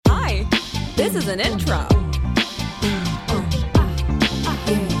is an intro.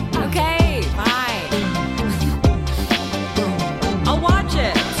 Okay, fine. I'll watch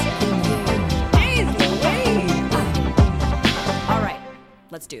it. Jeez Louise. All right,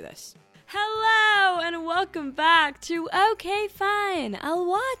 let's do this. Hello and welcome back to Okay Fine, I'll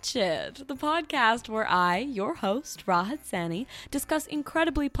Watch It, the podcast where I, your host, Rahat Sani, discuss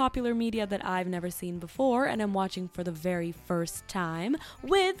incredibly popular media that I've never seen before and am watching for the very first time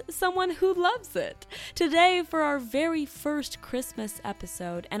with someone who loves it. Today, for our very first Christmas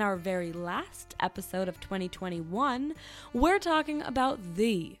episode and our very last episode of 2021, we're talking about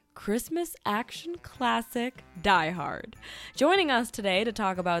the Christmas action classic Die Hard. Joining us today to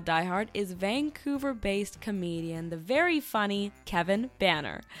talk about Die Hard is Vancouver-based comedian, the very funny Kevin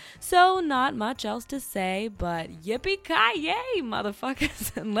Banner. So not much else to say, but yippee-ki-yay,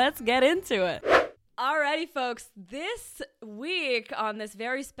 motherfuckers, and let's get into it. Alrighty, folks, this week on this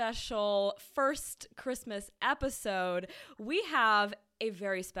very special first Christmas episode, we have a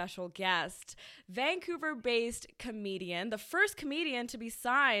very special guest, Vancouver-based comedian, the first comedian to be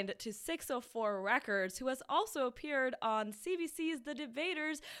signed to 604 Records, who has also appeared on CBC's The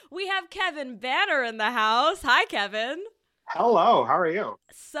Debaters. We have Kevin Banner in the house. Hi, Kevin. Hello, how are you?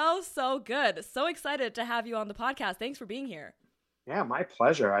 So good. So excited to have you on the podcast. Thanks for being here. Yeah, my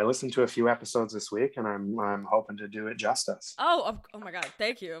pleasure. I listened to a few episodes this week, and I'm hoping to do it justice. Oh my God,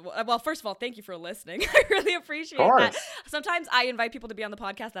 thank you. Well, first of all, thank you for listening. I really appreciate that. Sometimes I invite people to be on the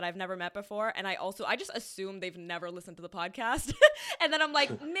podcast that I've never met before, and I just assume they've never listened to the podcast, and then I'm like,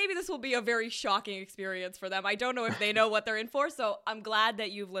 maybe this will be a very shocking experience for them. I don't know if they know what they're in for, so I'm glad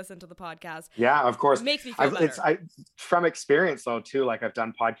that you've listened to the podcast. Yeah, of course. It makes me feel better. From experience, though, too, like I've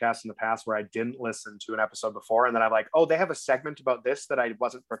done podcasts in the past where I didn't listen to an episode before, and then I'm like, oh, they have a segment about this that I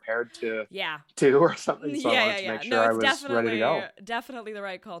wasn't prepared to or something. So I wanted to make sure I was ready to go. Definitely the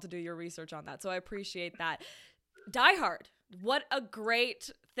right call to do your research on that. So I appreciate that. Die Hard. What a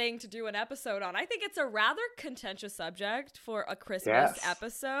great thing to do an episode on. I think it's a rather contentious subject for a Christmas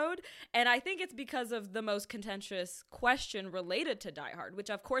episode. And I think it's because of the most contentious question related to Die Hard, which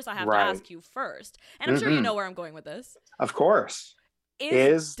of course I have to ask you first. And I'm sure you know where I'm going with this. Of course.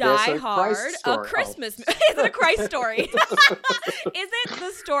 Is Die Hard a Christmas movie? Is it a Christ story? Is it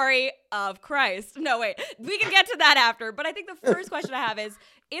the story of Christ? No, wait. We can get to that after. But I think the first question I have is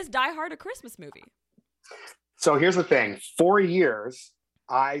Die Hard a Christmas movie? So here's the thing. For years,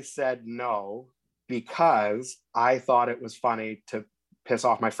 I said no because I thought it was funny to piss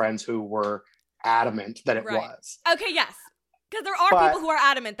off my friends who were adamant that it was. Okay, yes. Because there are people who are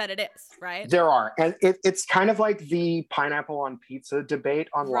adamant that it is, right? There are. And it's kind of like the pineapple on pizza debate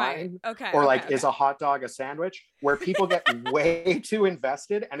online. Right. Okay. Or is a hot dog a sandwich? Where people get way too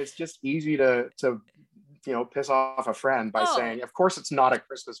invested, and it's just easy to piss off a friend by saying, of course it's not a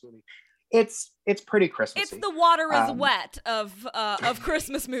Christmas movie. It's pretty Christmassy. It's the water is wet of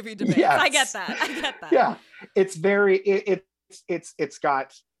Christmas movie debates. Yes. I get that. Yeah. It's very it's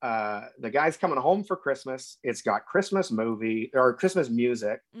got the guy's coming home for Christmas. It's got Christmas movie or Christmas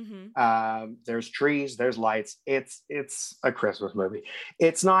music. Mm-hmm. There's trees, there's lights. It's a Christmas movie.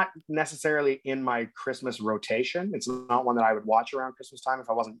 It's not necessarily in my Christmas rotation. It's not one that I would watch around Christmas time. If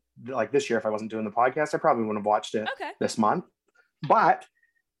I wasn't like this year, if I wasn't doing the podcast, I probably wouldn't have watched it this month. But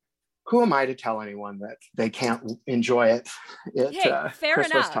who am I to tell anyone that they can't enjoy it at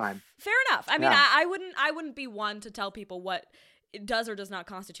Christmas time? Fair enough. I mean, I wouldn't be one to tell people what it does or does not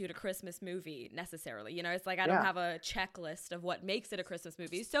constitute a Christmas movie necessarily. You know, it's like I don't have a checklist of what makes it a Christmas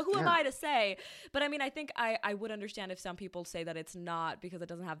movie. So who am I to say? But I mean, I think I would understand if some people say that it's not because it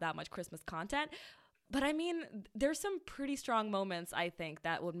doesn't have that much Christmas content. But I mean, there's some pretty strong moments, I think,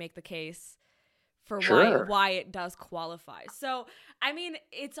 that would make the case for why it does qualify. So, I mean,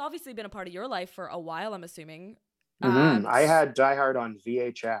 it's obviously been a part of your life for a while, I'm assuming. I had Die Hard on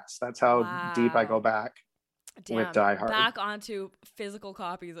VHS. That's how deep I go back. With Die Hard. Back onto physical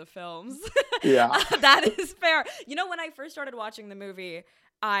copies of films. Yeah. That is fair. You know, when I first started watching the movie,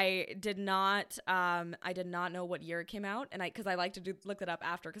 I did not know what year it came out, and because I like to look it up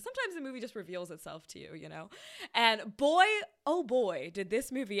after, because sometimes the movie just reveals itself to you, you know. And boy, oh boy, did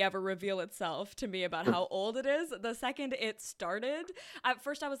this movie ever reveal itself to me about how old it is. The second it started, at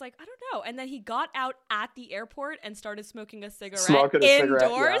first I was like, I don't know, and then he got out at the airport and started smoking a cigarette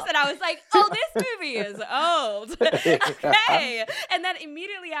indoors, and I was like, oh, this movie is old. Okay. And then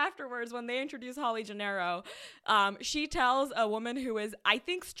immediately afterwards, when they introduce Holly Gennaro, she tells a woman who is, I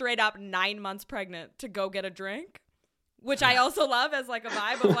think, straight up 9 months pregnant to go get a drink. which I also love as like a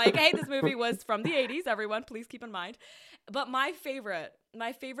vibe of like, hey, this movie was from the 80s, everyone, please keep in mind. But my favorite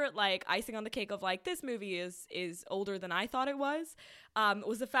like icing on the cake of like, this movie is older than I thought it was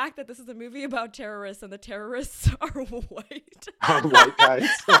the fact that this is a movie about terrorists and the terrorists are white. White guys.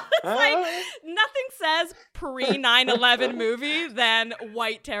 Like, nothing says pre 9/11 movie than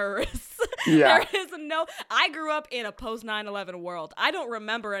white terrorists. Yeah. There is no, I grew up in a post 9/11 world. I don't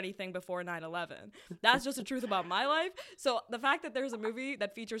remember anything before 9/11. That's just the truth about my life. So the fact that there's a movie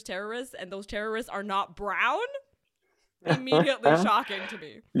that features terrorists and those terrorists are not brown, immediately shocking to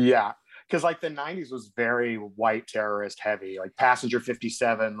me. Yeah. Because like the 90s was very white terrorist heavy, like Passenger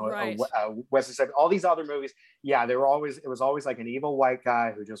 57, right. Wesley Snipes, all these other movies. Yeah, it was always like an evil white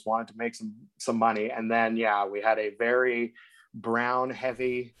guy who just wanted to make some money. And then, yeah, we had a very brown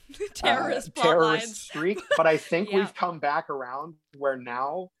heavy terrorist streak. But I think we've come back around where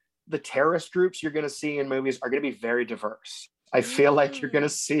now the terrorist groups you're going to see in movies are going to be very diverse. I feel like you're going to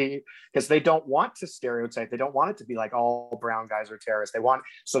see, because they don't want to stereotype. They don't want it to be like all brown guys are terrorists. You're going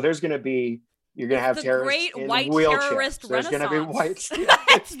to have the terrorists great in white wheelchairs. Terrorist There's going to be white.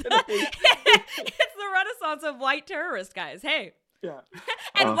 It's the renaissance of white terrorist guys. Hey. Yeah.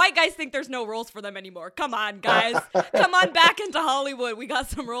 And white guys think there's no roles for them anymore. Come on, guys. Come on back into Hollywood. We got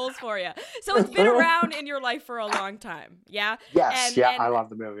some roles for you. So it's been around in your life for a long time. Yeah? Yes. I love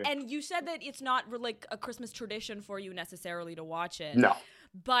the movie. And you said that it's not like a Christmas tradition for you necessarily to watch it. No.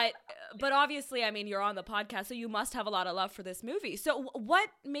 But obviously, I mean, you're on the podcast, so you must have a lot of love for this movie. So what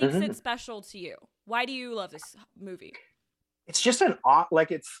makes it special to you? Why do you love this movie? It's just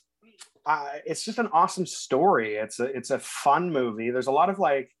it's just an awesome story. It's a fun movie. There's a lot of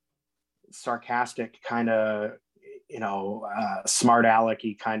like sarcastic kind of, smart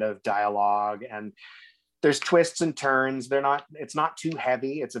alecky kind of dialogue, and there's twists and turns. It's not too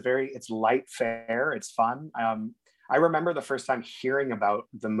heavy. It's light fare. It's fun. I remember the first time hearing about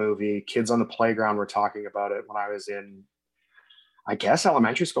the movie, kids on the playground were talking about it when I was in, I guess,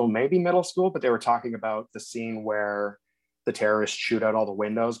 elementary school, maybe middle school, but they were talking about the scene where the terrorists shoot out all the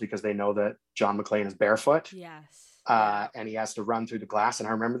windows because they know that John McClane is barefoot. Yes. And he has to run through the glass. And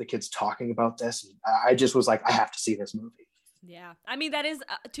I remember the kids talking about this. And I just was like, I have to see this movie. Yeah. I mean, that is,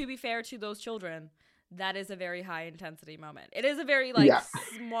 to be fair to those children, that is a very high intensity moment. It is a very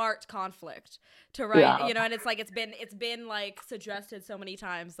smart conflict to write, and it's like, it's been like suggested so many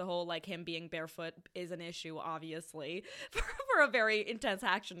times, the whole like him being barefoot is an issue, obviously, for a very intense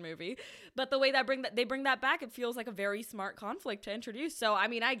action movie. But the way that they bring that back, it feels like a very smart conflict to introduce. So, I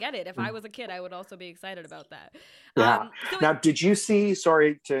mean, I get it. If I was a kid, I would also be excited about that. Yeah. Now, did you see,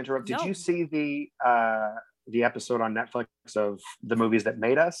 sorry to interrupt, did you see the episode on Netflix of the movies that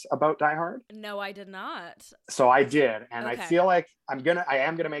made us about Die Hard? No, I did not. So I did. And okay. I feel like I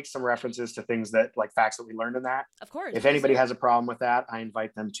am going to make some references to things that like facts that we learned in that. Of course. If anybody has a problem with that, I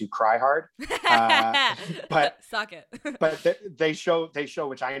invite them to cry hard. But suck it. But they show,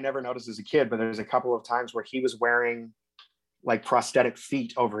 which I never noticed as a kid, but there's a couple of times where he was wearing like prosthetic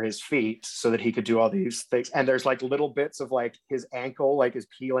feet over his feet so that he could do all these things. And there's like little bits of like his ankle like is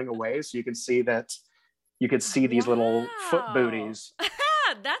peeling away. So you can see these little foot booties.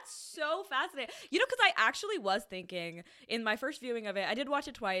 That's so fascinating. Because I actually was thinking in my first viewing of it, I did watch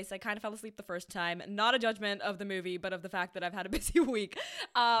it twice. I kind of fell asleep the first time. Not a judgment of the movie, but of the fact that I've had a busy week.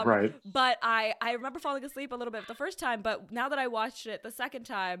 Right. But I remember falling asleep a little bit the first time. But now that I watched it the second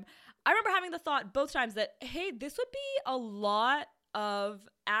time, I remember having the thought both times that, hey, this would be a lot of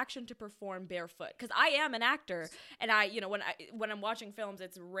action to perform barefoot, because I am an actor, and I when I'm watching films,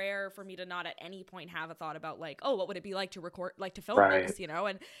 it's rare for me to not at any point have a thought about like, oh, what would it be like to record, like to film this,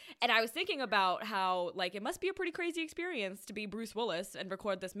 and I was thinking about how like it must be a pretty crazy experience to be Bruce Willis and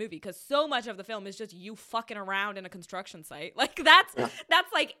record this movie, because so much of the film is just you fucking around in a construction site. Like that's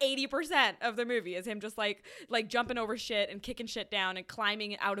like 80% of the movie is him just like jumping over shit and kicking shit down and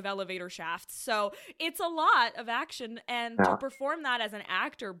climbing out of elevator shafts. So it's a lot of action, and to perform that as an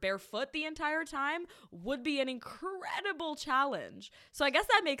actor barefoot the entire time would be an incredible challenge. So I guess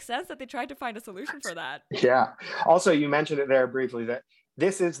that makes sense that they tried to find a solution for that. Yeah. Also, you mentioned it there briefly that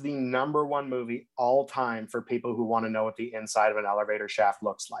this is the #1 movie all time for people who want to know what the inside of an elevator shaft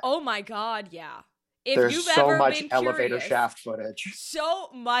looks like. Oh my God, yeah. If There's so much elevator shaft footage.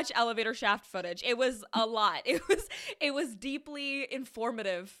 So much elevator shaft footage. It was a lot. It was deeply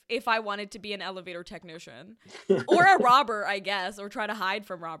informative if I wanted to be an elevator technician or a robber, I guess, or try to hide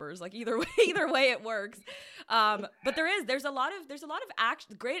from robbers. Like either way it works. But there's a lot of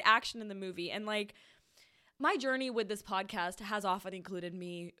action, great action in the movie, and like my journey with this podcast has often included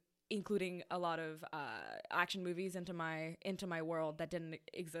me including a lot of action movies into my world that didn't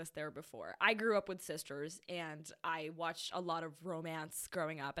exist there before. I grew up with sisters, and I watched a lot of romance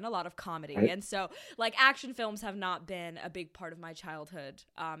growing up and a lot of comedy. Right. And so like action films have not been a big part of my childhood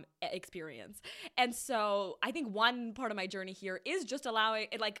experience. And so I think one part of my journey here is just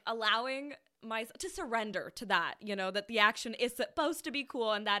allowing to surrender to that, that the action is supposed to be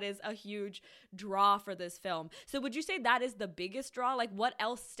cool, and that is a huge draw for this film. So would you say that is the biggest draw? Like, what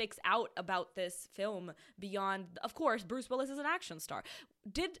else sticks out about this film beyond, of course, Bruce Willis is an action star?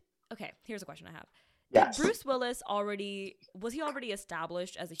 Okay, here's a question I have. Yes. Did Bruce Willis already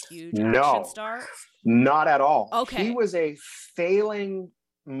established as a huge action star? Not at all. Okay. He was a failing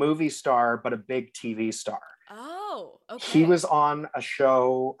movie star, but a big TV star. Oh, okay. He was on a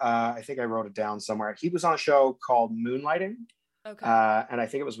show, I think I wrote it down somewhere. He was on a show called Moonlighting. Okay. And I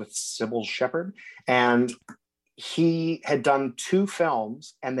think it was with Sybil Shepherd. And he had done 2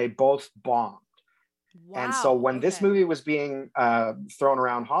 films, and they both bombed. Wow. And so when this movie was being thrown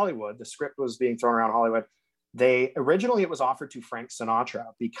around Hollywood, the script was being thrown around Hollywood, originally it was offered to Frank Sinatra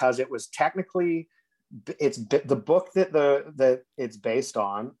because it was technically, it's the book that it's based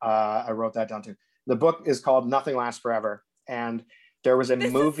on. I wrote that down too. The book is called Nothing Lasts Forever, and there was a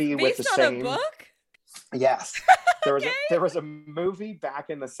movie with the same. A book? Yes, there was a movie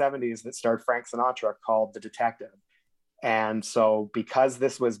back in the 70s that starred Frank Sinatra called The Detective, and so because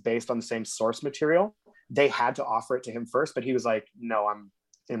this was based on the same source material, they had to offer it to him first, but he was like, "No, I'm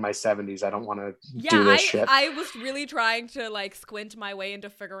in my 70s. I don't want to do this shit." I was really trying to like squint my way into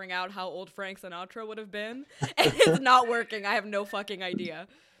figuring out how old Frank Sinatra would have been, and it's not working. I have no fucking idea.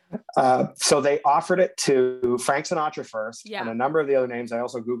 So they offered it to Frank Sinatra first, yeah, and a number of the other names. I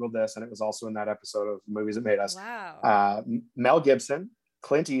also Googled this, and it was also in that episode of Movies That Made Us. Wow. Mel Gibson,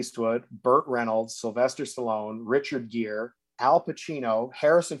 Clint Eastwood, Burt Reynolds, Sylvester Stallone, Richard Gere, Al Pacino,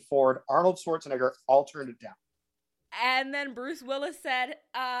 Harrison Ford, Arnold Schwarzenegger all turned it down. And then Bruce Willis said,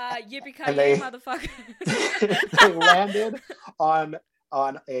 yippee-ki-yay, motherfucker. They landed on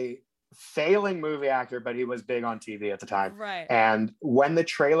a failing movie actor, but he was big on TV at the time. Right. And when the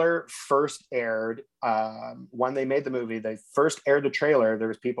trailer first aired, when they made the movie, they first aired the trailer. There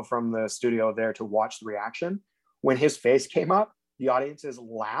was people from the studio there to watch the reaction. When his face came up, the audiences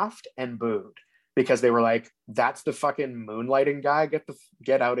laughed and booed because they were like, "That's the fucking Moonlighting guy.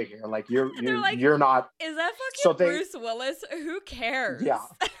 Get out of here! Like you're not." Is that fucking Bruce Willis? Who cares? Yeah.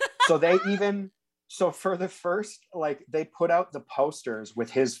 So for the first, like, they put out the posters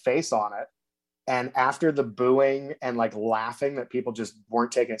with his face on it. And after the booing and like laughing that people just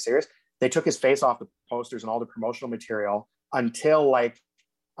weren't taking it serious, they took his face off the posters and all the promotional material until like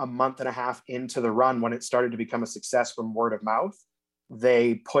a month and a half into the run, when it started to become a success from word of mouth,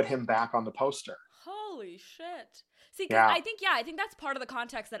 they put him back on the poster. Holy shit. See, I think that's part of the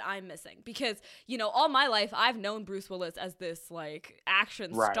context that I'm missing because, all my life I've known Bruce Willis as this like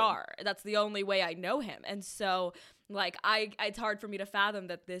action star. That's the only way I know him. And so like it's hard for me to fathom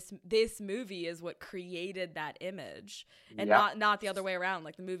that this movie is what created that image and not the other way around.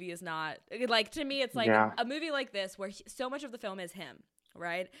 Like the movie is not like, to me, it's like a movie like this where so much of the film is him.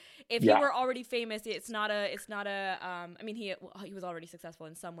 Right. If he were already famous, it's not a, I mean, he was already successful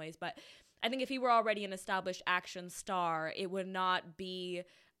in some ways, but I think if he were already an established action star, it would not be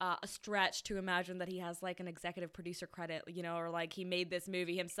a stretch to imagine that he has like an executive producer credit, or like he made this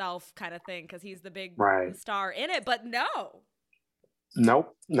movie himself kind of thing because he's the big star in it. But nope,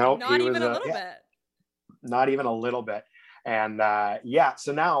 not even a little bit. Not even a little bit. And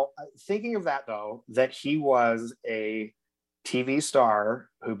so now thinking of that though, that he was a TV star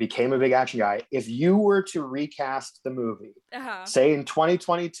who became a big action guy, if you were to recast the movie, say in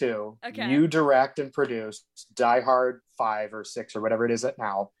 2022, you direct and produce Die Hard 5 or 6 or whatever it is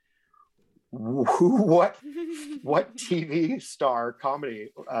now, what TV star,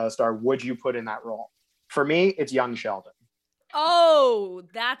 comedy star would you put in that role? For me, it's young Sheldon. Oh,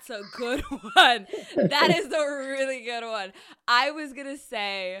 that's a good one. That is a really good one. I was gonna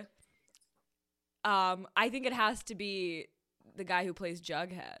say, I think it has to be the guy who plays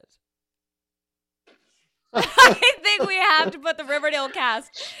Jughead. I think we have to put the Riverdale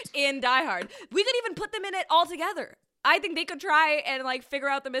cast in Die Hard. We could even put them in it all together. I think they could try and like figure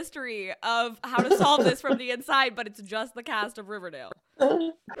out the mystery of how to solve this from the inside, but it's just the cast of Riverdale.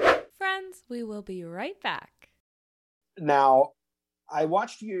 Friends, we will be right back. Now, I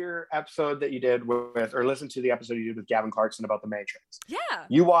watched your episode that you did or listened to the episode you did with Gavin Clarkson about The Matrix. Yeah.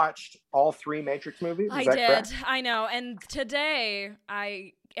 You watched all 3 Matrix movies? I did. Correct? I know. And today,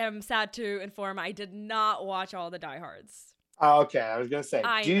 I am sad to inform I did not watch all the Die Hards. Okay, I was gonna say,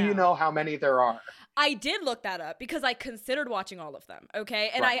 I do you know how many there are? I did look that up because I considered watching all of them. Okay,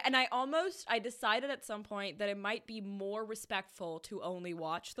 and Right. I decided at some point that it might be more respectful to only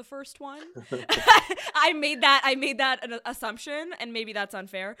watch the first one. I made that an assumption, and maybe that's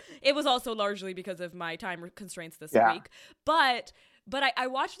unfair. It was also largely because of my time constraints this week, but I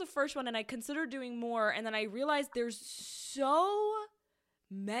watched the first one and I considered doing more, and then I realized there's so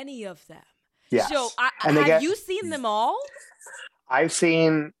many of them. Yes. So have you seen them all? I've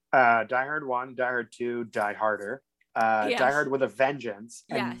seen Die Hard 1, Die Hard 2, Die Harder, Die Hard with a Vengeance,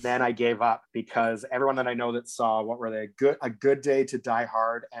 and then I gave up because everyone that I know that saw, what were they, A Good Day to Die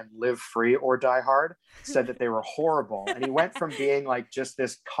Hard and Live Free or Die Hard, said that they were horrible. And he went from being like just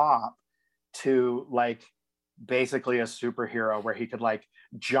this cop to like basically a superhero where he could like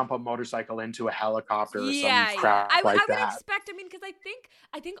jump a motorcycle into a helicopter or some crap I like would that. expect, I mean, because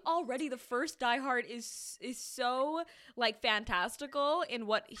I think already the first Die Hard is so like fantastical in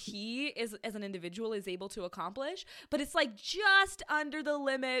what he is as an individual is able to accomplish, but it's like just under the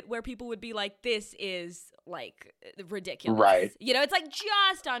limit where people would be like, this is like ridiculous, right? You know, it's like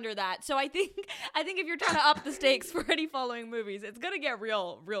just under that. So I think if you're trying to up the stakes for any following movies, it's gonna get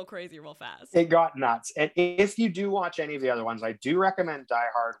real crazy real fast. It got nuts. And if you do watch any of the other ones, I do recommend Die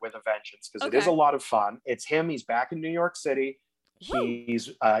Hard with a Vengeance because it is a lot of fun. It's him. He's back in New York City.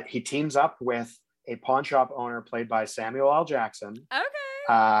 He teams up with a pawn shop owner played by Samuel L. Jackson.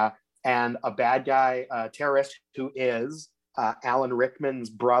 Okay. And a bad guy terrorist who is Alan Rickman's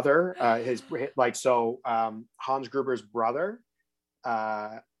brother. Hans Gruber's brother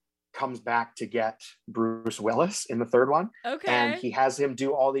comes back to get Bruce Willis in the third one. Okay. And he has him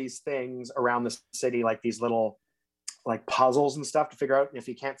do all these things around the city, like these little like puzzles and stuff to figure out. And if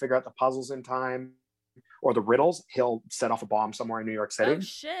he can't figure out the puzzles in time or the riddles, he'll set off a bomb somewhere in New York City. Oh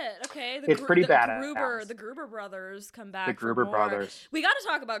shit! Okay, it's pretty badass. The Gruber brothers come back. The Gruber brothers. We got to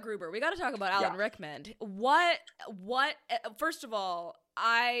talk about Gruber. We got to talk about Alan Rickman. What? First of all,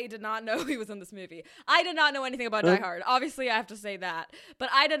 I did not know he was in this movie. I did not know anything about Die Hard. Obviously, I have to say that. But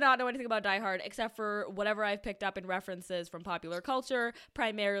I did not know anything about Die Hard except for whatever I've picked up in references from popular culture,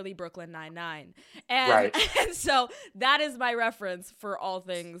 primarily Brooklyn Nine-Nine. And so that is my reference for all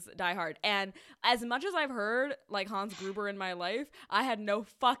things Die Hard. And as much as I've heard like Hans Gruber in my life, I had no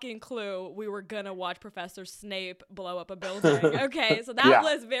fucking clue we were gonna watch Professor Snape blow up a building. Okay, so that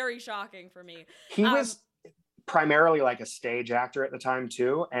was very shocking for me. He was primarily like a stage actor at the time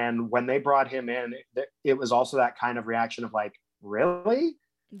too, and when they brought him in, it was also that kind of reaction of like, really?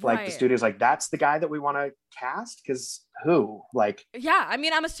 Like the studio's like, that's the guy that we want to cast? Because who? Like, yeah, I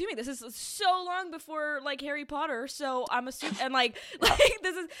mean, I'm assuming this is so long before like Harry Potter, so I'm assuming, and like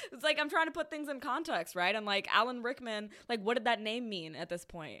this is, it's like I'm trying to put things in context, right? And like Alan Rickman, like what did that name mean at this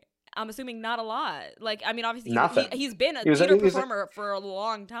point? I'm assuming not a lot. Like, I mean, obviously he's been a theater performer for a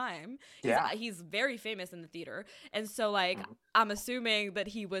long time. He's very famous in the theater. And so like, I'm assuming that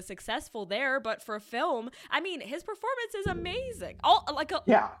he was successful there, but for film, I mean, his performance is amazing.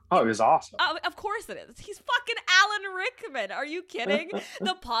 It was awesome. Of course it is. He's fucking Alan Rickman. Are you kidding?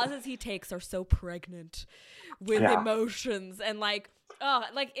 The pauses he takes are so pregnant with emotions and like, oh,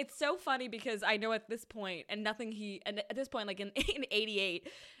 like it's so funny because I know at this point, and at this point, like in 88,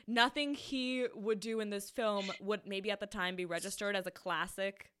 nothing he would do in this film would maybe at the time be registered as a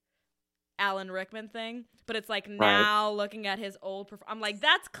classic Alan Rickman thing, but it's like now looking at his old I'm like,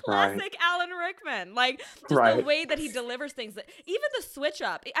 that's classic Alan Rickman. Like just the way that he delivers things, even the switch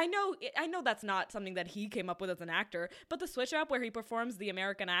up. I know that's not something that he came up with as an actor, but the switch up where he performs the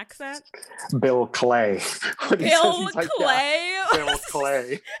American accent. Bill Clay. Bill Clay. Bill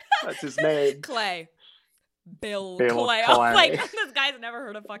Clay. That's his name. Clay. Bill Clay. Oh, like this guy's never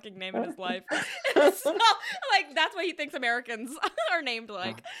heard a fucking name in his life. So, like that's what he thinks Americans are named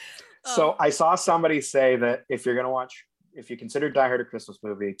like. So I saw somebody say that if you consider Die Hard a Christmas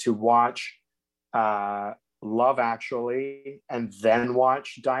movie, to watch Love Actually and then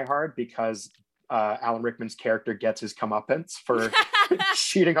watch Die Hard because Alan Rickman's character gets his comeuppance for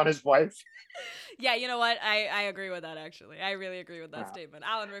cheating on his wife. Yeah, you know what? I agree with that, actually. I really agree with that statement.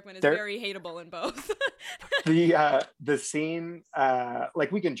 Alan Rickman is very hateable in both. the scene,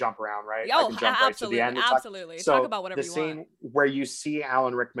 like we can jump around, right? Oh, I can jump absolutely. Right to the end absolutely. Talk about whatever you want. The scene where you see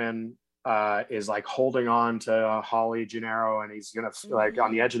Alan Rickman is like holding on to Holly Gennaro and he's gonna like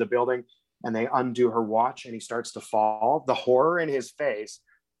on the edge of the building and they undo her watch and he starts to fall. The horror in his face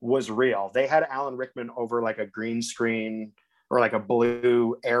was real. They had Alan Rickman over like a green screen or like a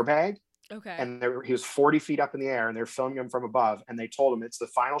blue airbag. Okay. And he was 40 feet up in the air and they're filming him from above. And they told him it's the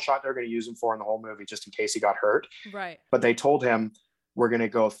final shot they're going to use him for in the whole movie, just in case he got hurt. Right. But they told him, we're going to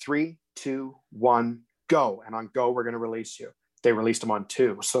go 3, 2, 1, go. And on go, we're going to release you. they released him on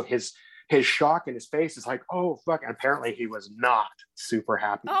 2. So his shock in his face is like, oh fuck. And apparently he was not super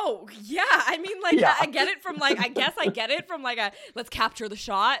happy. Oh yeah, I mean, like, yeah. I get it from like, I guess I get it from like a let's capture the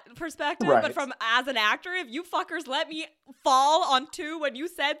shot perspective, right. But from as an actor, if you fuckers let me fall on 2 when you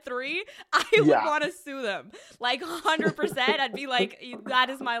said 3, I would want to sue them like 100%. I'd be like, that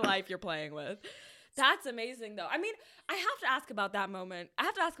is my life you're playing with. That's amazing, though. I mean, I have to ask about that moment. I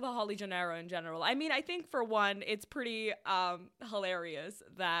have to ask about Holly Gennaro in general. I mean, I think, for one, it's pretty hilarious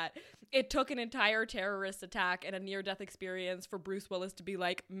that it took an entire terrorist attack and a near-death experience for Bruce Willis to be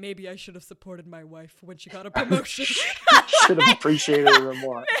like, maybe I should have supported my wife when she got a promotion. Should have appreciated her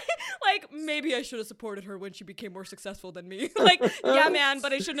more. Like, maybe I should have supported her when she became more successful than me. Like, yeah, man,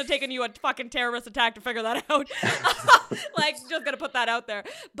 but it shouldn't have taken you a fucking terrorist attack to figure that out. Like, just gonna put that out there.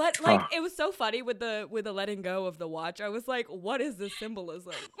 But, like, it was so funny with the letting go of the watch. I was like, what is this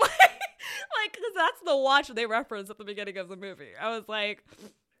symbolism? Like, because that's the watch they reference at the beginning of the movie. I was like,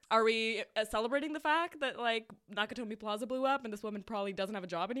 are we celebrating the fact that, like, Nakatomi Plaza blew up and this woman probably doesn't have a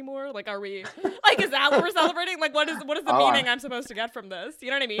job anymore? Like, are we, like, is that what we're celebrating? Like, what is the meaning I'm supposed to get from this? You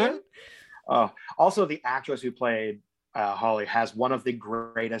know what I mean? Also, the actress who played Holly has one of the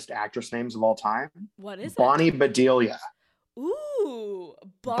greatest actress names of all time. What is it? Bonnie Bedelia. Ooh,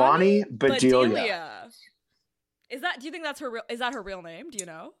 Bonnie Bedelia. Do you think is that her real name? Do you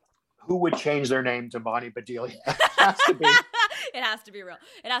know? Who would change their name to Bonnie Bedelia? It has to be. It has to be real.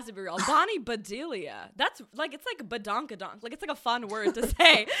 It has to be real. Bonnie Bedelia. That's like, it's like badonkadonk. Like, it's like a fun word to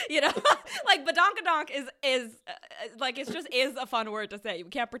say, you know? Like, badonkadonk is like, it's just is a fun word to say. You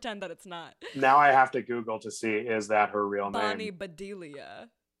can't pretend that it's not. Now I have to Google to see, is that her real name? Bonnie Bedelia.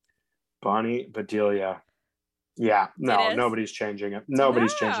 Bonnie Bedelia. Yeah, no, nobody's changing it.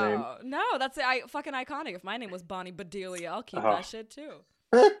 Nobody's changing it. No, that's fucking iconic. If my name was Bonnie Bedelia, I'll keep that shit too.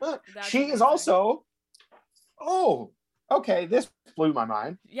 She is also, okay, this blew my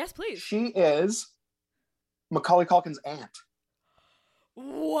mind. Yes, please. She is Macaulay Culkin's aunt.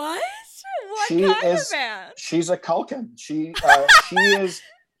 What? What kind of aunt? She's a Culkin. She is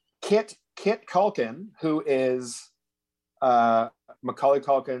Kit Culkin, who is Macaulay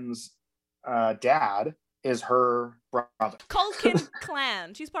Culkin's dad, is her brother. Culkin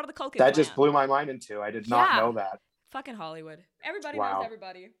clan. She's part of the Culkin clan. That clan. just blew my mind into. I did not know that. Fucking Hollywood. Everybody knows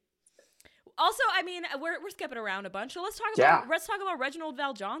everybody. Also, I mean, we're skipping around a bunch, so let's talk about Reginald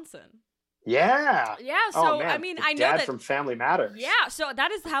Val Johnson. Yeah. Yeah, so I mean, I know that from Family Matters. Yeah, so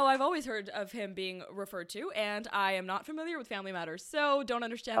that is how I've always heard of him being referred to, and I am not familiar with Family Matters, so don't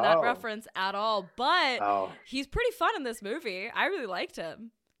understand that reference at all. But he's pretty fun in this movie. I really liked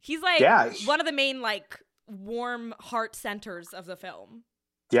him. He's like one of the main like warm heart centers of the film.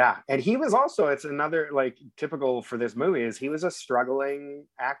 Yeah, and he was also, it's another like typical for this movie, is he was a struggling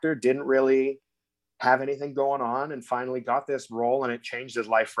actor, didn't really have anything going on, and finally got this role, and it changed his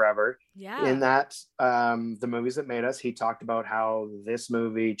life forever. Yeah. In that, The Movies That Made Us, he talked about how this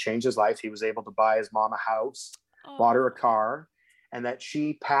movie changed his life. He was able to buy his mom a house, bought her a car, and that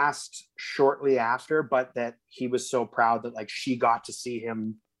she passed shortly after, but that he was so proud that like she got to see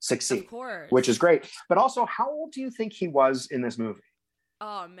him succeed, of course. Which is great. But also, how old do you think he was in this movie?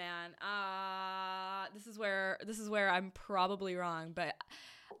 Oh man, this is where I'm probably wrong, but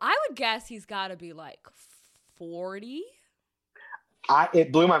I would guess he's got to be like 40.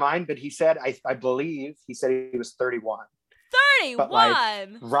 It blew my mind, but he said, I believe he said he was 31. 31. Like,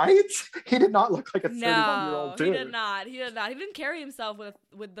 right? He did not look like a 31-year-old dude. He did not. He didn't carry himself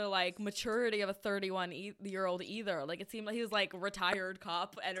with the like maturity of a 31-year-old either. Like, it seemed like he was like retired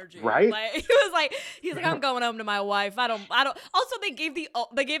cop energy. Right? Like he's like I'm going home to my wife. I don't. Also, they gave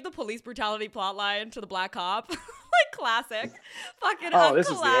the police brutality plot line to the black cop. Like, classic. Fucking this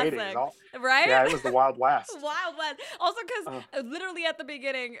classic. is the 80s. Right? Yeah, it was the Wild West. Wild West. Also, because literally at the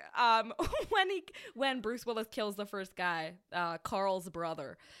beginning, when Bruce Willis kills the first guy, Carl's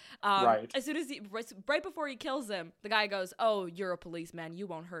brother, right. As soon as right before he kills him, the guy goes, "Oh, you're a policeman. You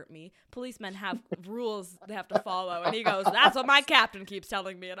won't hurt me. Policemen have rules they have to follow." And he goes, "That's what my captain keeps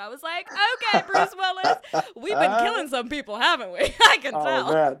telling me." And I was like, "Okay, Bruce Willis, we've been killing some people, haven't we?" I can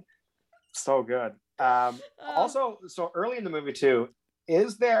tell. Man. So good. Also, so early in the movie too,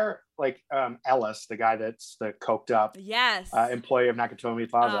 is there like Ellis, the guy that's the coked up employee of Nakatomi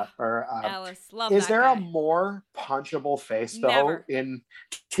Plaza, or Ellis, love is that there guy. A more punchable face though in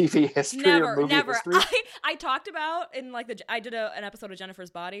TV history or movie history? I talked about in like I did an episode of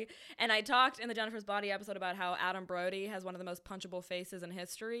Jennifer's Body, and I talked in the Jennifer's Body episode about how Adam Brody has one of the most punchable faces in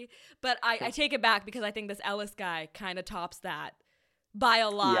history, but I take it back because I think this Ellis guy kind of tops that by a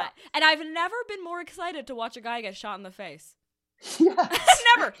lot. Yeah. And I've never been more excited to watch a guy get shot in the face. Yes.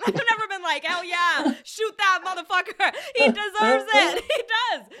 I've never been like, hell yeah, shoot that motherfucker. He deserves it. He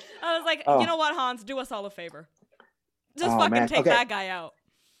does. I was like, you know what, Hans, do us all a favor. Just fucking take that guy out.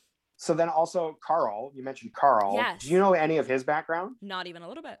 So then also Carl, you mentioned Carl. Yes. Do you know any of his background? Not even a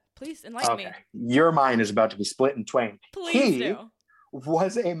little bit. Please enlighten me. Your mind is about to be split in twain. Please do.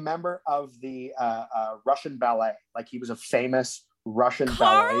 Was a member of the Russian ballet. Like he was a famous Russian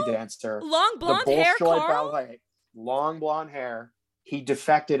ballet dancer. Long blonde hair, Carl? Ballet. Long blonde hair. He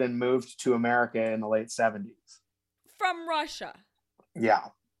defected and moved to America in the late 70s. From Russia? Yeah.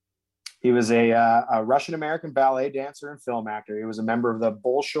 He was a Russian-American ballet dancer and film actor. He was a member of the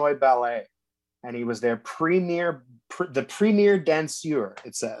Bolshoi Ballet. And he was their premier danseur,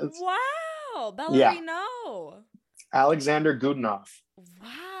 it says. Wow. Ballerino. Yeah. Alexander Godunov.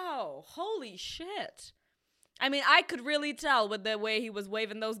 Wow. Holy shit. I mean, I could really tell with the way he was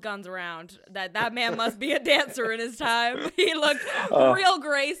waving those guns around that man must be a dancer in his time. He looked real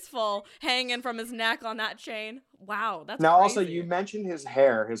graceful hanging from his neck on that chain. Wow, that's now crazy. Also, you mentioned his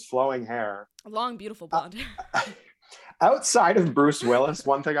hair, his flowing hair. Long, beautiful blonde hair. Outside of Bruce Willis,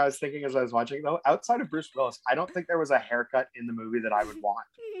 one thing I was thinking as I was watching, though, outside of Bruce Willis, I don't think there was a haircut in the movie that I would want.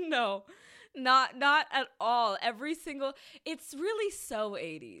 No. Not at all. It's really so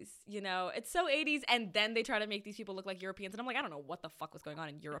 80s, you know? It's so 80s, and then they try to make these people look like Europeans, and I'm like, I don't know what the fuck was going on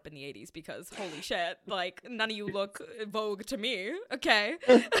in Europe in the 80s, because holy shit, like, none of you look Vogue to me, okay?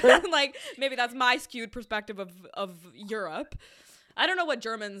 Like, maybe that's my skewed perspective of Europe. I don't know what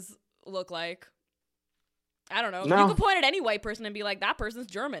Germans look like. I don't know. No. You could point at any white person and be like, that person's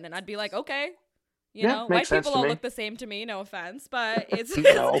German, and I'd be like, okay. You know, white people all look the same to me, no offense, but it's...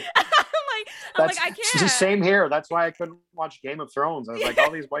 No. I'm like, I can't. It's the same here. That's why I couldn't watch Game of Thrones. I was like,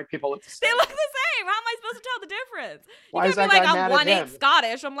 all these white people look the same. They look the same. How am I supposed to tell the difference? Why is that guy like, mad I'm at him? 1/8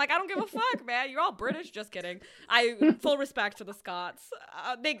 Scottish. I'm like, I don't give a fuck, man. You're all British. Just kidding. Full respect to the Scots.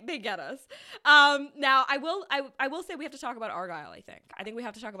 They get us. Now, I will say we have to talk about Argyle, I think we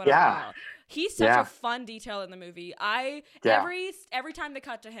have to talk about Argyle. He's such a fun detail in the movie. Every time they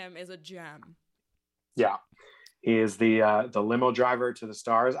cut to him is a gem. Yeah. He is the limo driver to the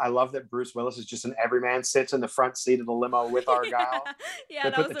stars. I love that Bruce Willis is just an everyman, sits in the front seat of the limo with Argyle.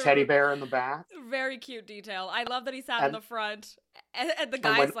 They put the teddy bear in the back. Very cute detail. I love that he sat in the front, and the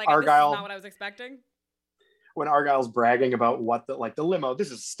guy's like, this is not what I was expecting. When Argyle's bragging about what the limo,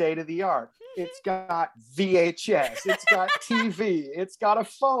 this is state of the art. It's got VHS. It's got TV. It's got a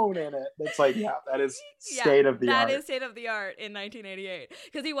phone in it. It's like, that is state of the art. That is state of the art in 1988.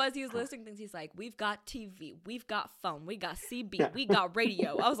 Because he was listing things. He's like, we've got TV, we've got phone, we got CB, we got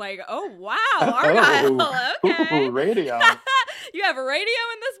radio. I was like, oh wow, Argyle. Okay. Ooh, radio. You have a radio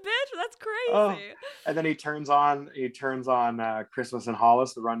in this bitch? That's crazy. Oh. And then he turns on Christmas in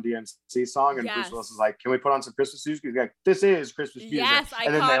Hollis, the Run DMC song, and Bruce Willis is like, can we put on some Christmas music? He's like, this is Christmas music. Yes, iconic.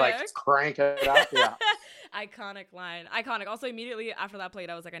 And then they crank it up. Yeah. Iconic line. Iconic. Also, immediately after that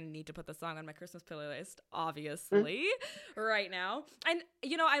played, I was like, I need to put the song on my Christmas playlist, obviously, right now. And,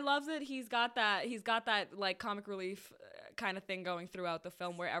 you know, I love that he's got that like comic relief kind of thing going throughout the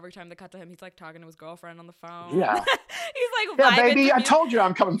film where every time they cut to him, he's like talking to his girlfriend on the phone. Yeah. He's like, yeah, baby, I told you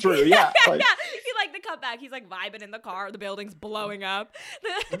I'm coming through. Yeah. Yeah. He like the cutback. He's like vibing in the car. The building's blowing up.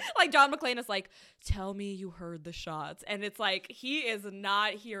 Like John McClane is like, tell me you heard the shots. And it's like, he is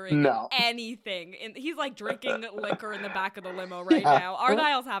not hearing anything. And he's like drinking liquor in the back of the limo right now.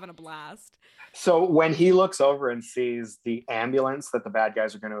 Argyle's having a blast. So when he looks over and sees the ambulance that the bad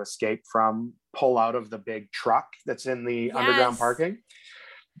guys are going to escape from pull out of the big truck that's in the underground parking,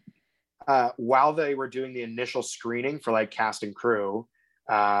 while they were doing the initial screening for like cast and crew,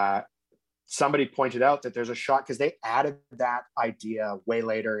 somebody pointed out that there's a shot because they added that idea way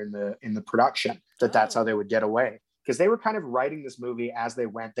later in the production that's how they would get away, because they were kind of writing this movie as they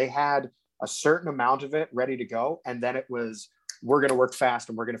went. They had a certain amount of it ready to go, and then it was, we're going to work fast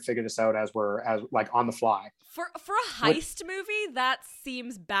and we're going to figure this out as like on the fly. For a heist movie, that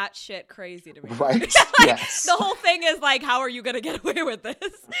seems batshit crazy to me. Right. Yes. The whole thing is like, how are you going to get away with this?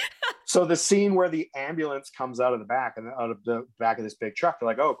 So the scene where the ambulance comes out of the back of this big truck, they're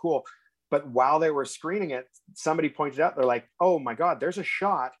like, oh, cool. But while they were screening it, somebody pointed out, they're like, oh my God, there's a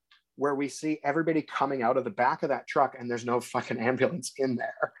shot where we see everybody coming out of the back of that truck and there's no fucking ambulance in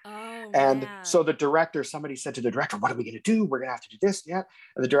there. Oh, and so somebody said to the director, what are we going to do? We're going to have to do this. Yeah.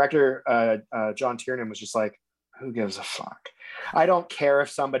 And the director, John Tiernan, was just like, who gives a fuck? I don't care if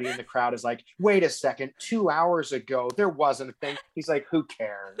somebody in the crowd is like, wait a second, 2 hours ago, there wasn't a thing. He's like, who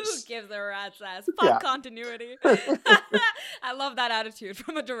cares? Who gives a rat's ass? Fuck continuity. I love that attitude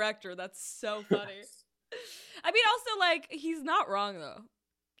from a director. That's so funny. I mean, also, like, he's not wrong, though.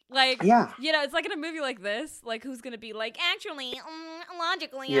 Like, yeah, you know, it's like in a movie like this, like who's gonna be like, actually,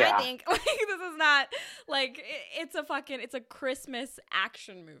 logically, yeah. I think like this is not like it's a Christmas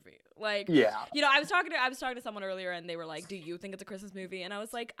action movie. Like, Yeah. you know, I was talking to someone earlier, and they were like, "Do you think it's a Christmas movie?" And I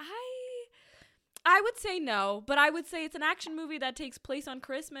was like, I would say no, but I would say it's an action movie that takes place on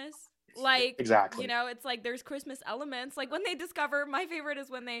Christmas. Like, exactly. you know, it's like there's Christmas elements. Like when they discover, my favorite is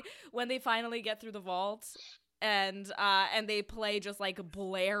when they finally get through the vault and they play just like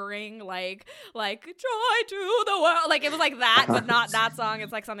blaring like joy to the world. Like it was like that, but not that song.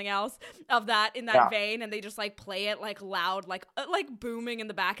 It's like something else of that in that vein, and they just like play it like loud, like booming in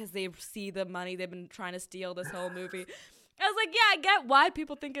the back as they see the money they've been trying to steal this whole movie. I was like, yeah, I get why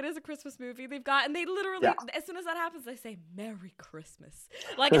people think it is a Christmas movie. And they literally, as soon as that happens, they say, Merry Christmas.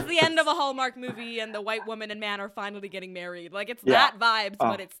 Like, it's the end of a Hallmark movie and the white woman and man are finally getting married. Like, it's that vibes,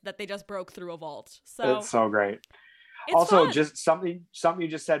 but it's that they just broke through a vault. So it's so great. It's also, fun. just something you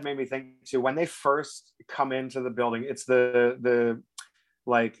just said made me think, too. When they first come into the building, it's the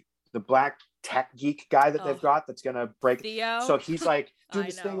black tech geek guy that they've got that's gonna break. Theo. So he's like doing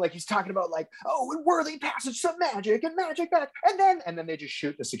this thing, like he's talking about like, oh, worthy passage to magic and magic back, and then they just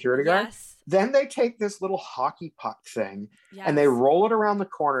shoot the security guard. Then they take this little hockey puck thing and they roll it around the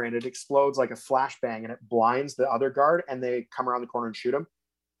corner, and it explodes like a flashbang, and it blinds the other guard, and they come around the corner and shoot him.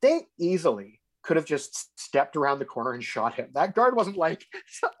 They easily could have just stepped around the corner and shot him. That guard wasn't like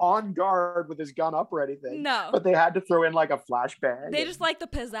on guard with his gun up or anything. No. But they had to throw in like a flashbang. They just like the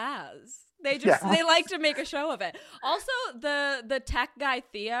pizzazz. They like to make a show of it. Also, the tech guy,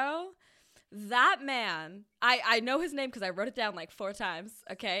 Theo, that man, I know his name because I wrote it down like 4 times,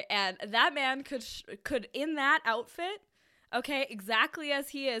 okay? And that man could in that outfit, okay, exactly as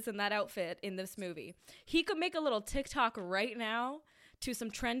he is in that outfit in this movie, he could make a little TikTok right now to some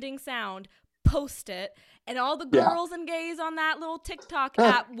trending sound, post it, and all the girls and gays on that little TikTok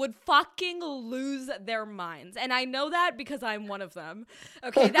app would fucking lose their minds. And I know that because I'm one of them.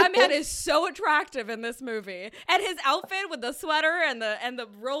 Okay, that man is so attractive in this movie. And his outfit with the sweater and the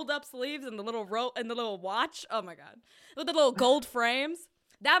rolled up sleeves and the little watch. Oh my God. With the little gold frames.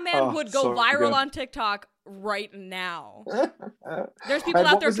 That man would go viral on TikTok right now. There's people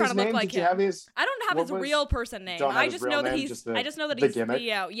out there trying to look like him. I don't have his real person name. I just know that he's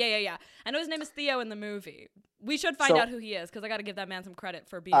Theo. Yeah. I know his name is Theo in the movie. We should find out who he is because I got to give that man some credit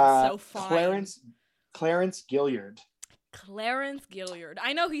for being so fine. Clarence Gilliard. Clarence Gilliard.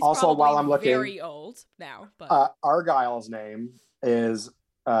 I know he's also, probably while I'm looking, very old now. But Argyle's name is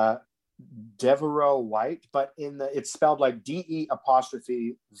Devereaux White, but it's spelled like DE''VOREAUX.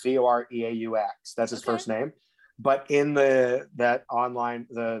 That's his first name. But in that online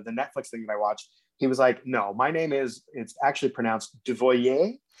the Netflix thing that I watched, he was like, no, my name it's actually pronounced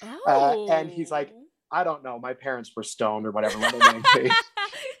Devoyer. And he's like, I don't know, my parents were stoned or whatever when they named me.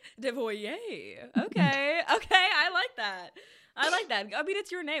 Devoyer. Okay, I like that. I mean,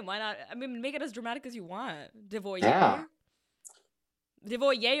 it's your name. Why not? I mean, make it as dramatic as you want. Devoyer. Yeah.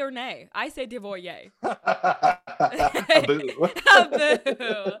 Devoyer or nay? I say Devoyer. A boo. A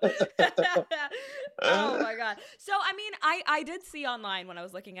boo. Oh my God. So, I mean, I did see online when I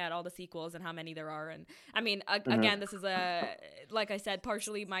was looking at all the sequels and how many there are. And I mean, again, this is like I said,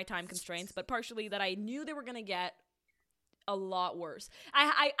 partially my time constraints, but partially that I knew they were going to get a lot worse.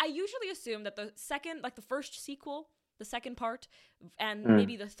 I usually assume that the first sequel, the second part, and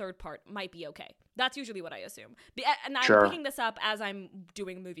maybe the third part might be okay. That's usually what I assume. And I'm picking this up as I'm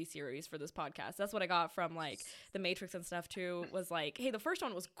doing movie series for this podcast. That's what I got from like The Matrix and stuff too, was like, hey, the first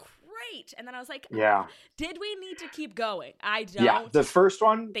one was great. And then I was like, did we need to keep going? I don't. Yeah, the first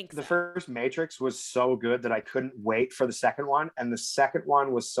one, think the first Matrix was so good that I couldn't wait for the second one. And the second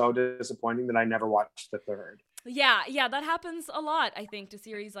one was so disappointing that I never watched the third. Yeah, that happens a lot, I think, to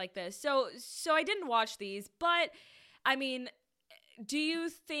series like this. So I didn't watch these, but I mean, do you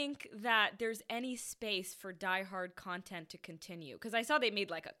think that there's any space for Die Hard content to continue? Because I saw they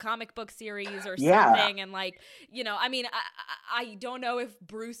made like a comic book series or something, and like, you know, I mean, I don't know if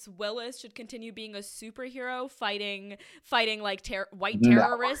Bruce Willis should continue being a superhero fighting like white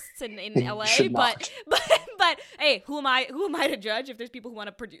terrorists in LA, but hey, who am I to judge? If there's people who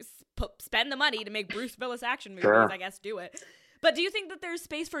want to spend the money to make Bruce Willis action movies, I guess do it. But do you think that there's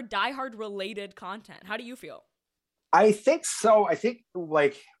space for Die Hard related content? How do you feel? I think so. I think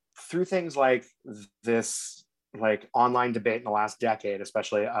like through things like this, like online debate in the last decade,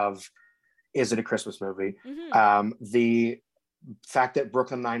 especially of, is it a Christmas movie? Mm-hmm. The fact that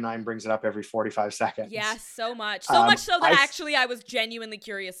Brooklyn Nine-Nine brings it up every 45 seconds. Yeah, so much so that actually I was genuinely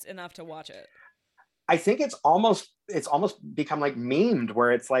curious enough to watch it. I think it's almost become like memed,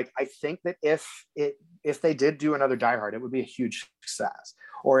 where it's like, I think that if they did do another Die Hard, it would be a huge success.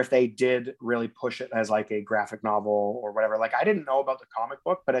 or if they did really push it as like a graphic novel or whatever. Like I didn't know about the comic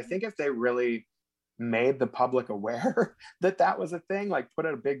book, but I think if they really made the public aware that that was a thing, like put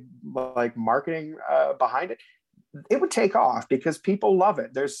a big like marketing behind it, it would take off because people love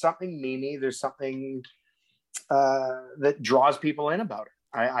it. There's something memey, there's something that draws people in about it.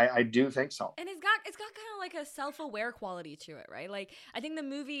 I do think so. And it's got kind of like a self-aware quality to it, right? Like I think the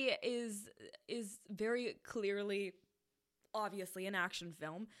movie is very clearly, obviously, an action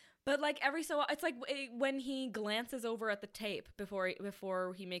film, but like every so it's like when he glances over at the tape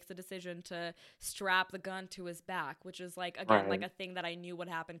before he makes the decision to strap the gun to his back, which is like again like a thing that I knew would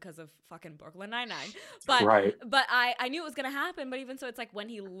happen because of fucking Brooklyn Nine-Nine. But but I knew it was gonna happen. But even so, it's like when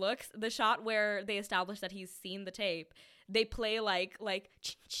he looks, the shot where they establish that he's seen the tape, they play like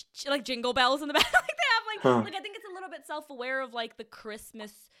jingle bells in the back. Like they have like I think it's a little bit self-aware of like the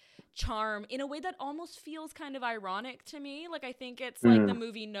Christmas charm in a way that almost feels kind of ironic to me. Like I think it's like the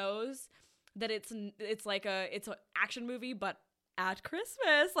movie knows that it's like it's an action movie, but at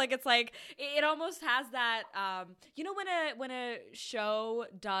Christmas. Like it's like it almost has that you know when a show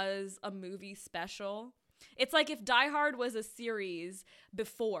does a movie special. It's like if Die Hard was a series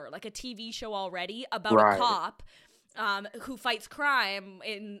before, like a TV show already about a cop who fights crime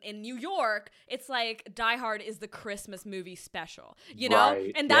in New York. It's like Die Hard is the Christmas movie special, you know?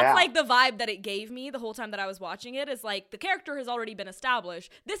 And that's like the vibe that it gave me the whole time that I was watching it, is like the character has already been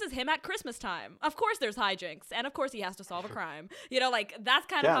established. This is him at Christmas time. Of course there's hijinks, and of course he has to solve a crime. You know, like that's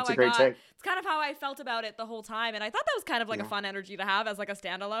kind of how I got. It's kind of how I felt about it the whole time, and I thought that was kind of like a fun energy to have as like a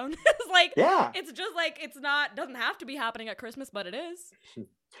standalone. It's like it's just like it's not doesn't have to be happening at Christmas, but it is.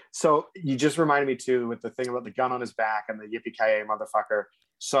 So you just reminded me too with the thing about the gun on his back and the yippee-ki-yay motherfucker.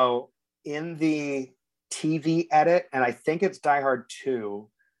 So in the TV edit, and I think it's Die Hard 2,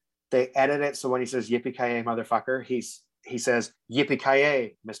 they edit it so when he says yippee-ki-yay motherfucker, he says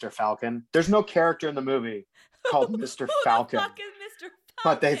yippee-ki-yay, Mr. Falcon. There's no character in the movie called Mr. Falcon. Mr. Falcon.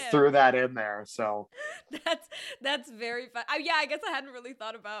 But they threw that in there, so that's very fun. Yeah, I guess I hadn't really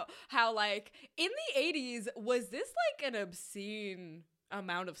thought about how like in the 80s was this like an obscene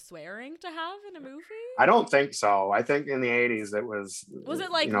amount of swearing to have in a movie? I don't think so. I think in the 80s it was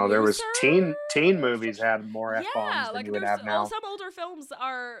it like there was teen movies had more F-bombs than you would have now. Some older films